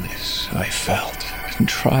sadness I felt and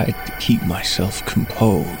tried to keep myself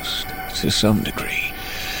composed to some degree.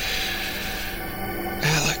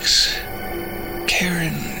 Alex,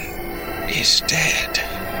 Karen is dead.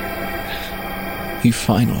 He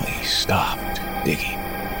finally stopped digging.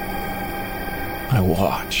 I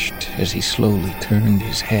watched as he slowly turned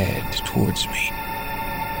his head towards me.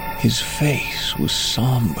 His face was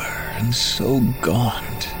somber and so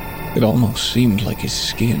gaunt, it almost seemed like his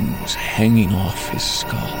skin was hanging off his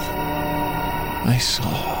skull. I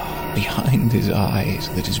saw behind his eyes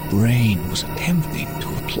that his brain was attempting to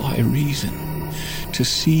apply reason, to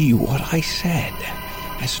see what I said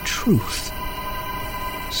as truth.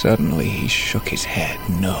 Suddenly he shook his head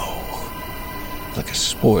no, like a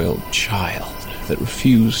spoiled child that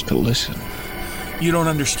refused to listen. You don't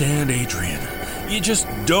understand, Adrian. You just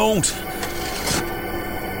don't.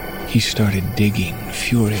 He started digging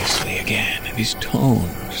furiously again, and his tone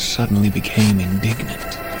suddenly became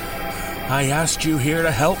indignant. I asked you here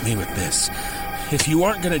to help me with this. If you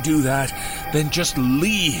aren't going to do that, then just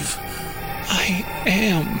leave. I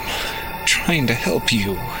am trying to help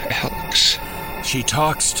you, Alex. She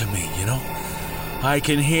talks to me, you know. I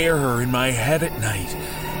can hear her in my head at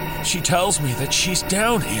night. She tells me that she's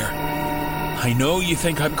down here. I know you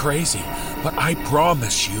think I'm crazy, but I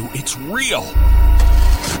promise you it's real.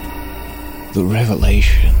 The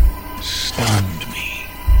revelation stunned me.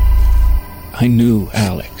 I knew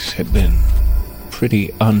Alex had been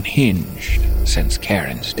pretty unhinged since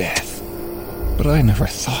Karen's death, but I never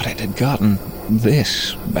thought it had gotten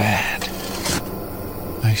this bad.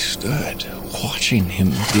 I stood watching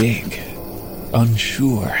him dig,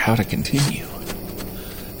 unsure how to continue.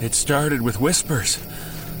 It started with whispers.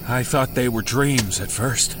 I thought they were dreams at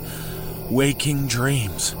first. Waking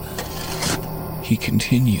dreams. He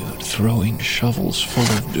continued throwing shovels full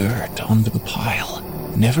of dirt onto the pile,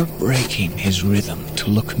 never breaking his rhythm to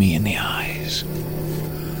look me in the eyes.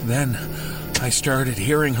 Then I started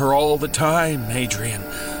hearing her all the time, Adrian.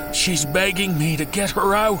 She's begging me to get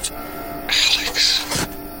her out. Alex.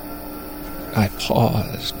 I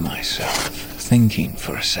paused myself, thinking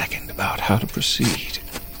for a second about how to proceed.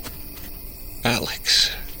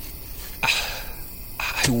 Alex,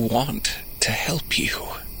 I want to help you.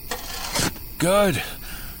 Good.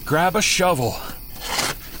 Grab a shovel.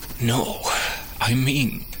 No, I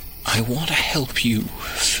want to help you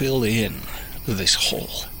fill in this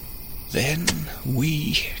hole. Then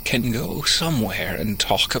we can go somewhere and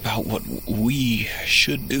talk about what we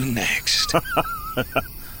should do next.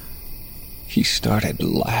 He started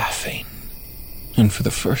laughing, and for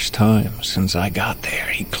the first time since I got there,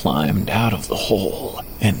 he climbed out of the hole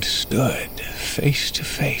and stood face to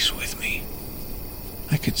face with me.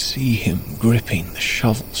 I could see him gripping the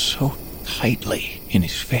shovel so tightly in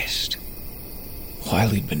his fist. While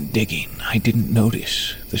he'd been digging, I didn't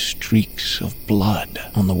notice the streaks of blood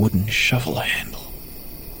on the wooden shovel handle.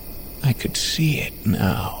 I could see it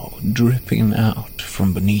now, dripping out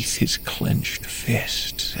from beneath his clenched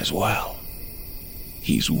fists as well.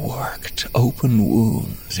 He's worked open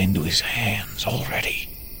wounds into his hands already.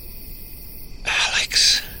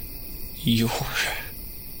 Alex, you're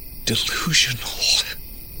delusional.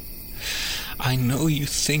 I know you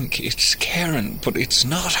think it's Karen, but it's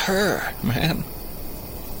not her, man.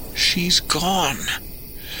 She's gone.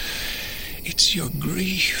 It's your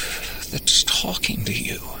grief that's talking to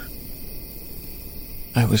you.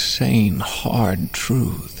 I was saying hard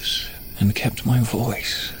truths and kept my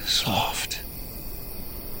voice soft.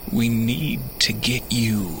 We need to get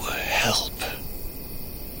you help.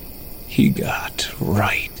 He got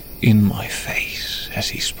right in my face as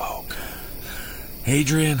he spoke.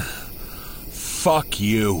 Adrian, fuck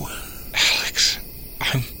you. Alex,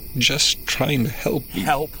 I'm just trying to help you.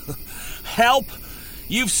 Help? Help?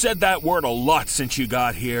 You've said that word a lot since you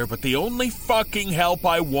got here, but the only fucking help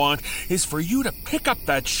I want is for you to pick up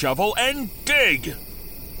that shovel and dig.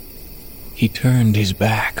 He turned his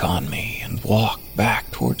back on me and walked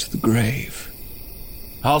back towards the grave.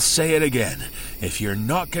 I'll say it again. If you're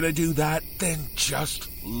not gonna do that, then just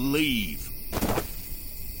leave.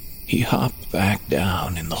 He hopped back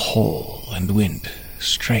down in the hole and went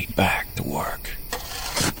straight back to work.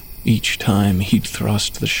 Each time he'd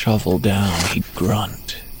thrust the shovel down, he'd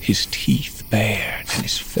grunt, his teeth bared and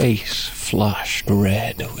his face flushed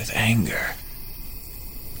red with anger.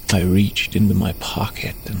 I reached into my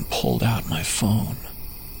pocket and pulled out my phone.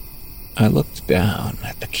 I looked down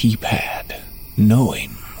at the keypad,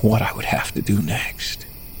 knowing what I would have to do next.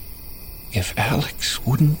 If Alex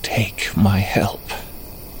wouldn't take my help,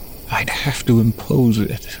 I'd have to impose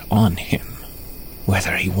it on him,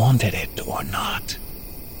 whether he wanted it or not.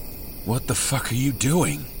 What the fuck are you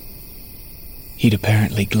doing? He'd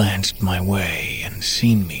apparently glanced my way and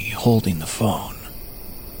seen me holding the phone.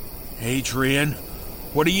 Adrian,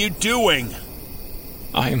 what are you doing?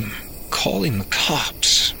 I'm calling the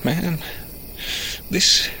cops, man.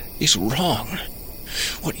 This is wrong.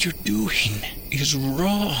 What you're doing is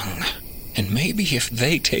wrong. And maybe if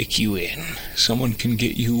they take you in, someone can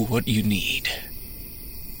get you what you need.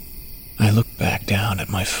 I looked back down at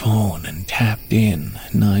my phone and tapped in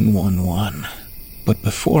 911. But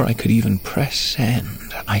before I could even press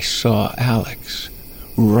send, I saw Alex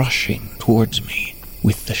rushing towards me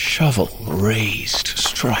with the shovel raised to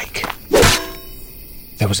strike.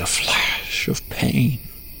 There was a flash of pain,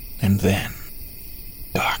 and then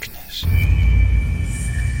darkness.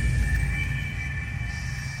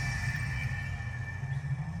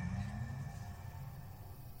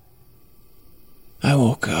 I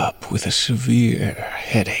woke up with a severe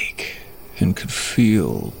headache and could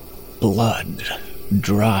feel blood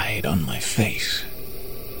dried on my face.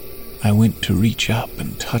 I went to reach up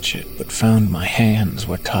and touch it, but found my hands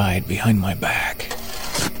were tied behind my back.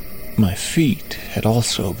 My feet had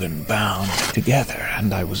also been bound together,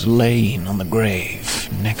 and I was laying on the grave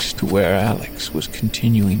next to where Alex was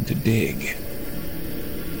continuing to dig.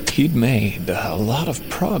 He'd made a lot of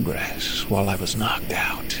progress while I was knocked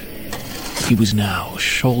out. He was now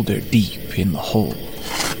shoulder deep in the hole,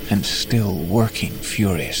 and still working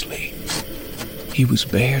furiously. He was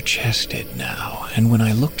bare-chested now, and when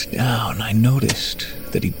I looked down, I noticed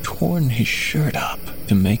that he'd torn his shirt up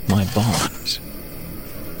to make my bonds.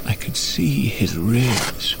 I could see his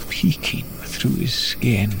ribs peeking through his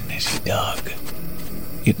skin as he dug.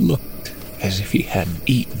 It looked as if he hadn't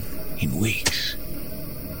eaten in weeks.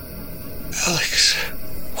 Alex,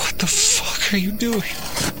 what the fuck are you doing?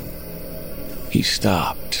 He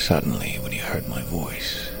stopped suddenly when he heard my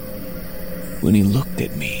voice. When he looked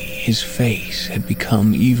at me, his face had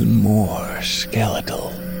become even more skeletal,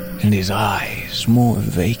 and his eyes more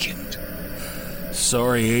vacant.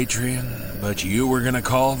 Sorry, Adrian, but you were gonna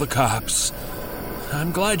call the cops.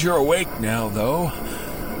 I'm glad you're awake now, though.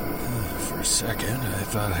 For a second, I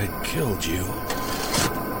thought I'd killed you.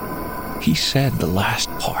 He said the last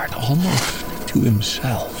part almost to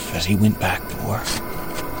himself as he went back to work.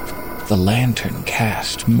 The lantern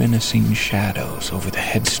cast menacing shadows over the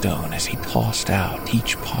headstone as he tossed out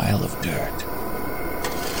each pile of dirt.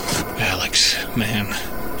 Alex, man,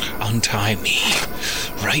 untie me.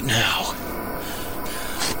 right now.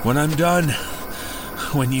 When I'm done,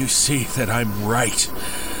 when you see that I'm right.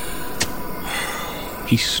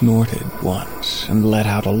 He snorted once and let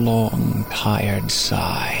out a long, tired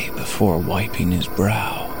sigh before wiping his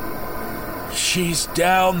brow. She's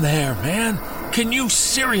down there, man. Can you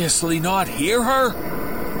seriously not hear her?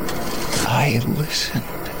 I listened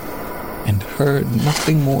and heard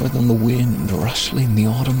nothing more than the wind rustling the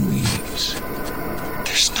autumn leaves.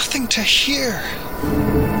 There's nothing to hear.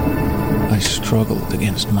 I struggled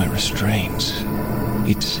against my restraints.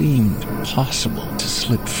 It seemed possible to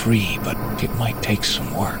slip free, but it might take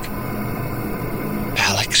some work.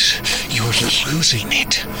 Alex, you're losing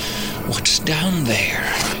it. What's down there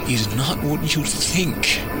is not what you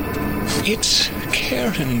think. It's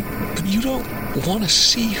Karen, but you don't want to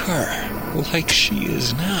see her like she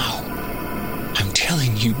is now. I'm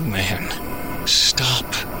telling you, man, stop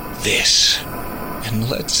this and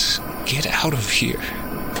let's get out of here.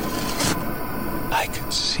 I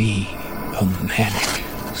could see a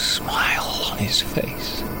manic smile on his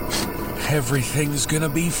face. Everything's gonna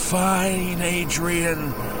be fine,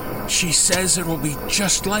 Adrian. She says it'll be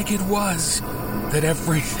just like it was. That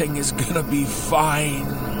everything is gonna be fine.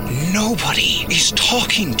 Nobody is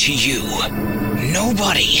talking to you.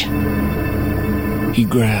 Nobody. He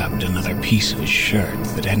grabbed another piece of his shirt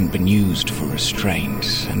that hadn't been used for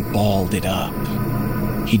restraint and balled it up.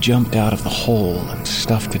 He jumped out of the hole and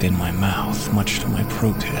stuffed it in my mouth, much to my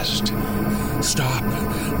protest. Stop.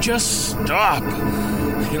 Just stop.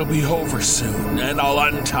 It'll be over soon, and I'll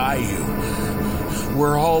untie you.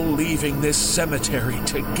 We're all leaving this cemetery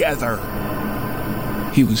together.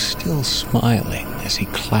 He was still smiling as he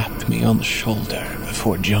clapped me on the shoulder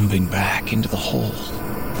before jumping back into the hole.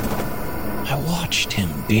 I watched him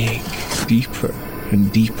dig deeper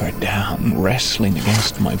and deeper down, wrestling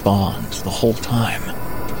against my bonds the whole time.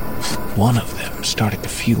 One of them started to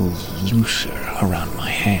feel looser around my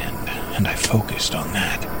hand, and I focused on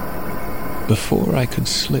that. Before I could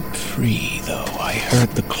slip free, though, I heard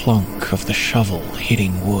the clunk of the shovel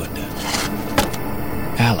hitting wood.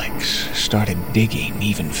 Alex started digging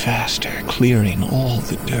even faster, clearing all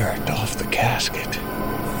the dirt off the casket.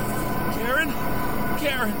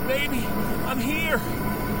 Karen, baby, I'm here.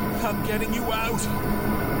 I'm getting you out.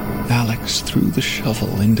 Alex threw the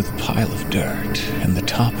shovel into the pile of dirt, and the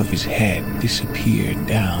top of his head disappeared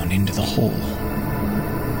down into the hole.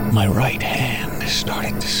 My right hand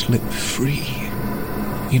started to slip free.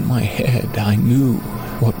 In my head, I knew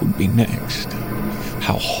what would be next,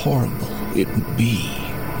 how horrible it would be,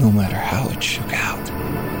 no matter how it shook out.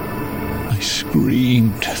 I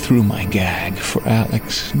screamed through my gag for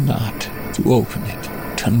Alex not to open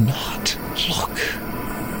it, to not look.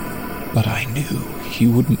 But I knew he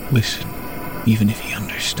wouldn't listen, even if he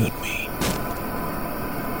understood me.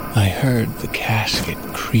 I heard the casket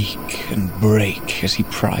creak and break as he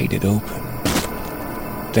pried it open.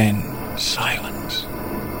 Then silence.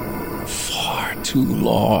 Far too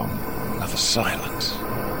long of a silence.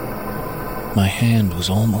 My hand was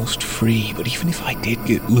almost free, but even if I did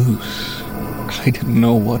get loose, I didn't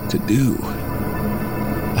know what to do.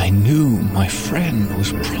 I knew my friend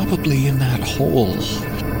was probably in that hole,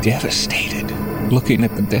 devastated, looking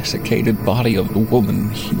at the desiccated body of the woman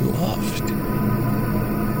he loved.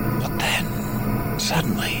 But then,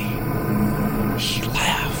 suddenly, he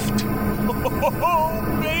laughed.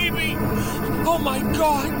 Oh, baby! Oh my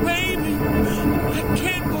God, baby! I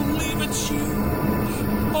can't believe it's you!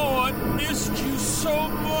 Oh, I missed you so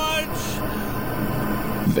much!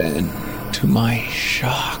 Then, to my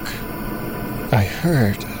shock, I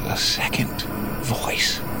heard a second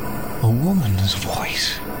voice. A woman's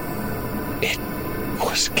voice. It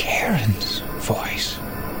was Karen's voice.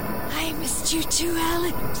 I missed you too,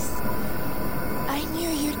 Alex. I knew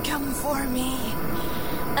you'd come for me.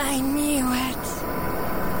 I knew it.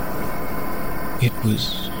 It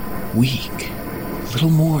was weak, little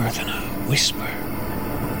more than a whisper.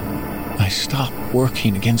 I stopped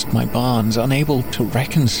working against my bonds, unable to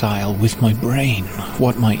reconcile with my brain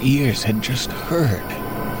what my ears had just heard.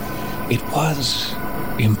 It was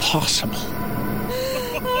impossible.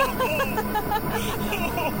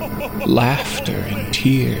 Laughter and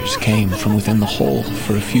tears came from within the hole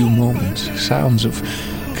for a few moments, sounds of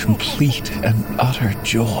complete and utter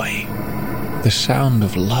joy. The sound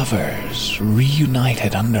of lovers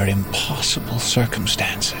reunited under impossible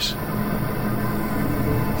circumstances.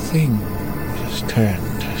 Things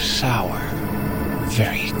turned sour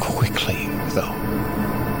very quickly, though,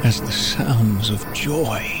 as the sounds of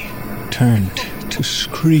joy turned to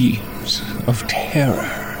screams of terror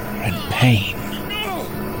and pain.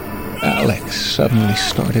 Alex suddenly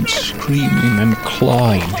started screaming and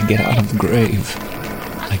clawing to get out of the grave.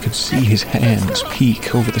 I could see his hands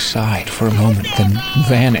peek over the side for a moment, then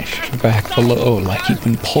vanished back below like he'd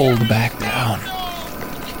been pulled back down.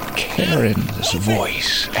 Karen's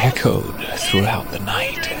voice echoed throughout the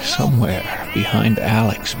night, somewhere behind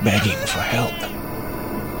Alex begging for help.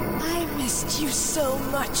 I missed you so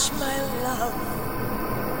much, my love.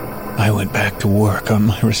 I went back to work on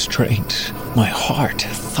my restraint, my heart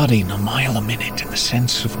thudding a mile a minute and the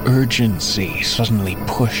sense of urgency suddenly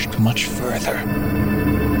pushed much further.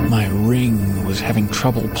 My ring was having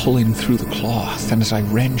trouble pulling through the cloth, and as I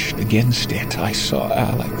wrenched against it, I saw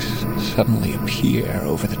Alex suddenly appear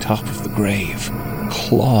over the top of the grave,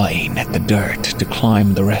 clawing at the dirt to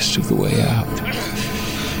climb the rest of the way out.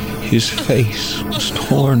 His face was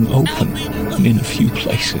torn open in a few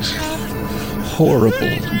places.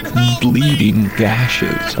 Horrible, bleeding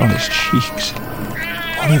gashes on his cheeks.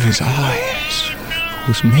 One of his eyes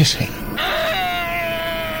was missing,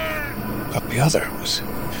 but the other was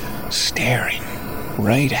staring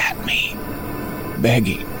right at me,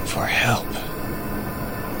 begging for help.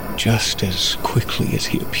 Just as quickly as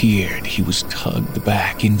he appeared, he was tugged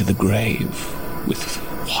back into the grave with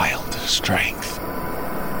wild strength.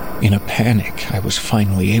 In a panic, I was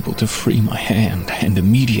finally able to free my hand and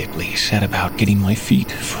immediately set about getting my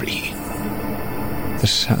feet free. The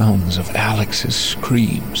sounds of Alex's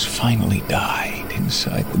screams finally died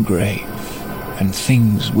inside the grave, and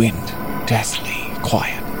things went deathly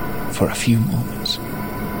quiet for a few moments.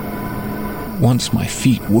 Once my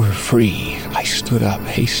feet were free, I stood up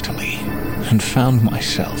hastily and found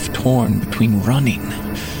myself torn between running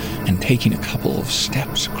and taking a couple of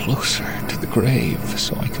steps closer to the grave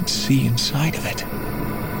so I could see inside of it.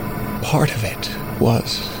 Part of it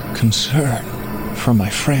was concern for my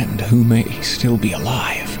friend who may still be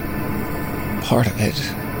alive. Part of it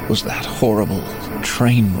was that horrible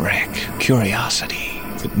train wreck curiosity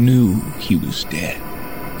that knew he was dead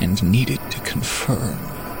and needed to confirm.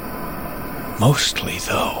 Mostly,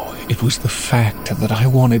 though, it was the fact that I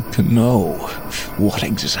wanted to know what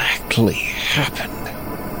exactly happened.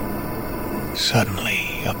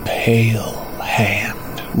 Suddenly, a pale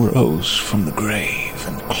hand rose from the grave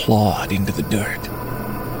and clawed into the dirt.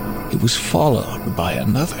 It was followed by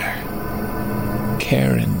another.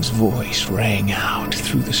 Karen's voice rang out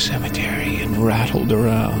through the cemetery and rattled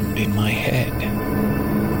around in my head.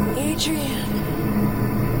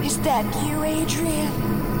 Adrian, is that you, Adrian?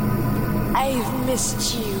 I've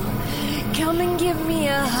missed you. Come and give me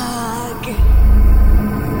a hug.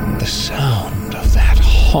 The sound of that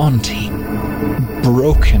haunting,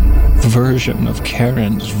 broken version of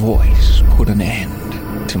Karen's voice put an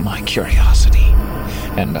end to my curiosity,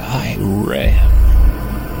 and I ran.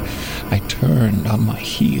 I turned on my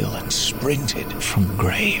heel and sprinted from the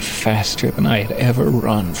grave faster than I had ever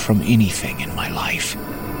run from anything in my life.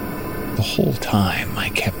 The whole time I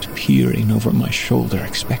kept peering over my shoulder,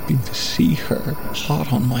 expecting to see her,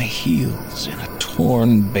 hot on my heels in a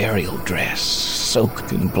torn burial dress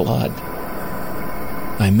soaked in blood.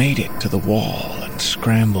 I made it to the wall and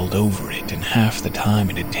scrambled over it in half the time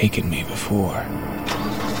it had taken me before.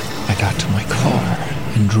 I got to my car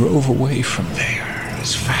and drove away from there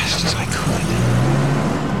as fast as I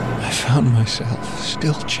could. I found myself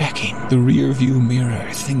still checking the rearview mirror,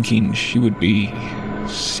 thinking she would be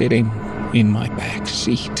sitting in my back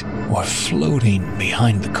seat or floating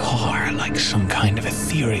behind the car like some kind of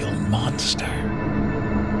ethereal monster.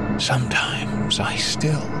 Sometimes I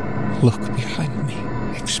still look behind me,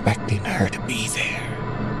 expecting her to be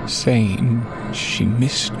there, saying she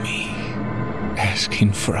missed me,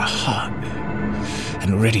 asking for a hug,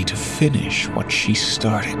 and ready to finish what she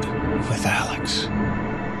started with Alex.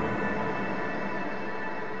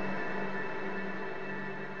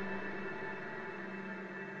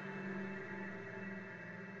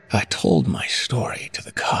 I told my story to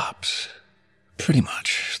the cops. Pretty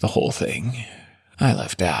much the whole thing. I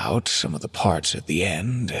left out some of the parts at the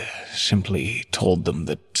end, simply told them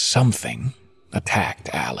that something attacked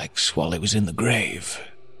Alex while he was in the grave.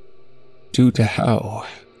 Due to how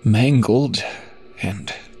mangled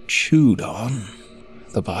and chewed on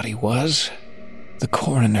the body was, the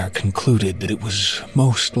coroner concluded that it was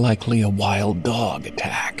most likely a wild dog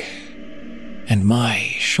attack. And my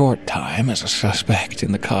short time as a suspect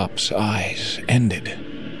in the cops' eyes ended.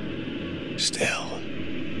 Still,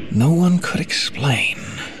 no one could explain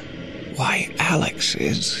why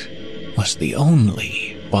Alex's was the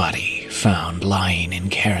only body found lying in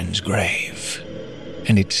Karen's grave,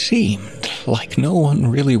 and it seemed like no one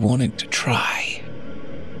really wanted to try.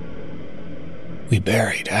 We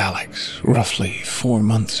buried Alex roughly 4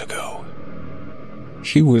 months ago.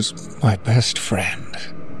 He was my best friend,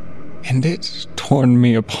 and it's torn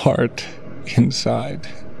me apart inside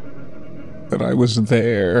that I was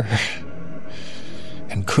there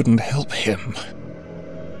and couldn't help him.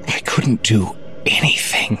 I couldn't do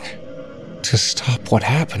anything to stop what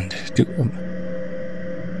happened to him.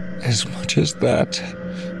 As much as that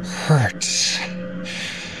hurts,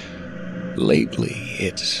 lately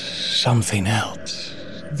it's something else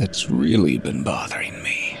that's really been bothering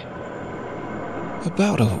me.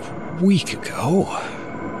 About a week ago,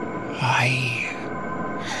 I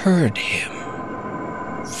heard him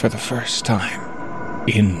for the first time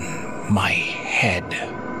in my head,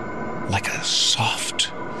 like a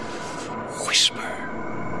soft whisper.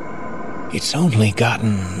 It's only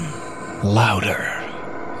gotten louder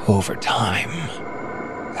over time,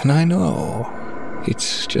 and I know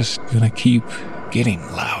it's just gonna keep getting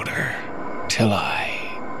louder till I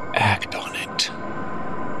act on it.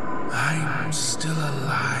 I'm still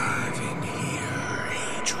alive in here,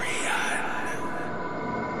 Adrian.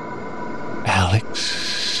 Alex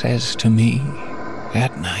says to me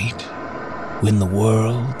at night, when the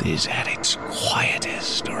world is at its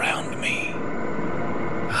quietest around me,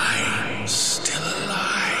 I'm still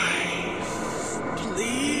alive.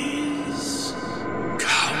 Please,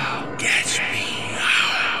 come get me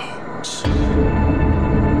out.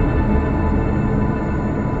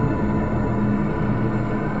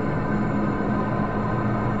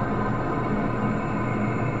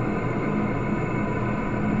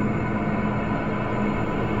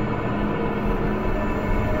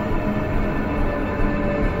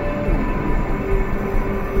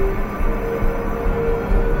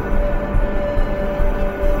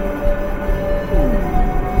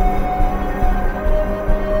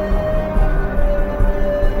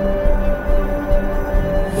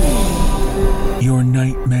 Your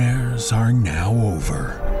nightmares are now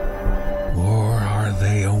over. Or are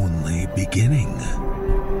they only beginning?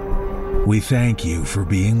 We thank you for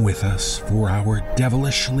being with us for our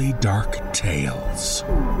devilishly dark tales.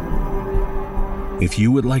 If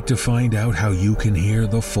you would like to find out how you can hear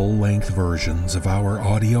the full-length versions of our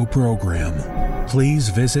audio program, please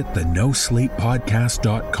visit the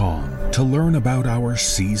NoSleepPodcast.com to learn about our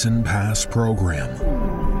Season Pass program.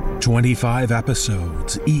 25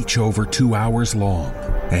 episodes, each over 2 hours long,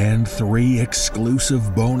 and 3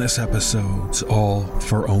 exclusive bonus episodes, all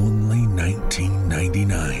for only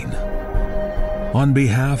 $19.99. On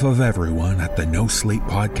behalf of everyone at the No Sleep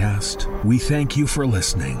Podcast, we thank you for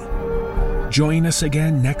listening. Join us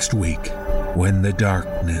again next week when the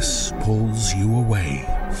darkness pulls you away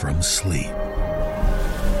from sleep.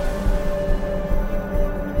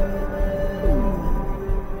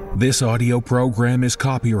 This audio program is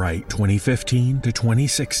copyright 2015 to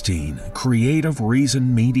 2016, Creative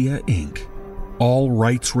Reason Media, Inc. All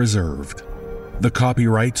rights reserved. The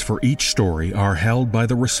copyrights for each story are held by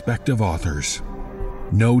the respective authors.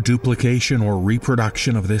 No duplication or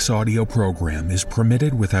reproduction of this audio program is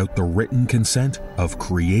permitted without the written consent of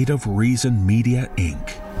Creative Reason Media,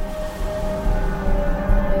 Inc.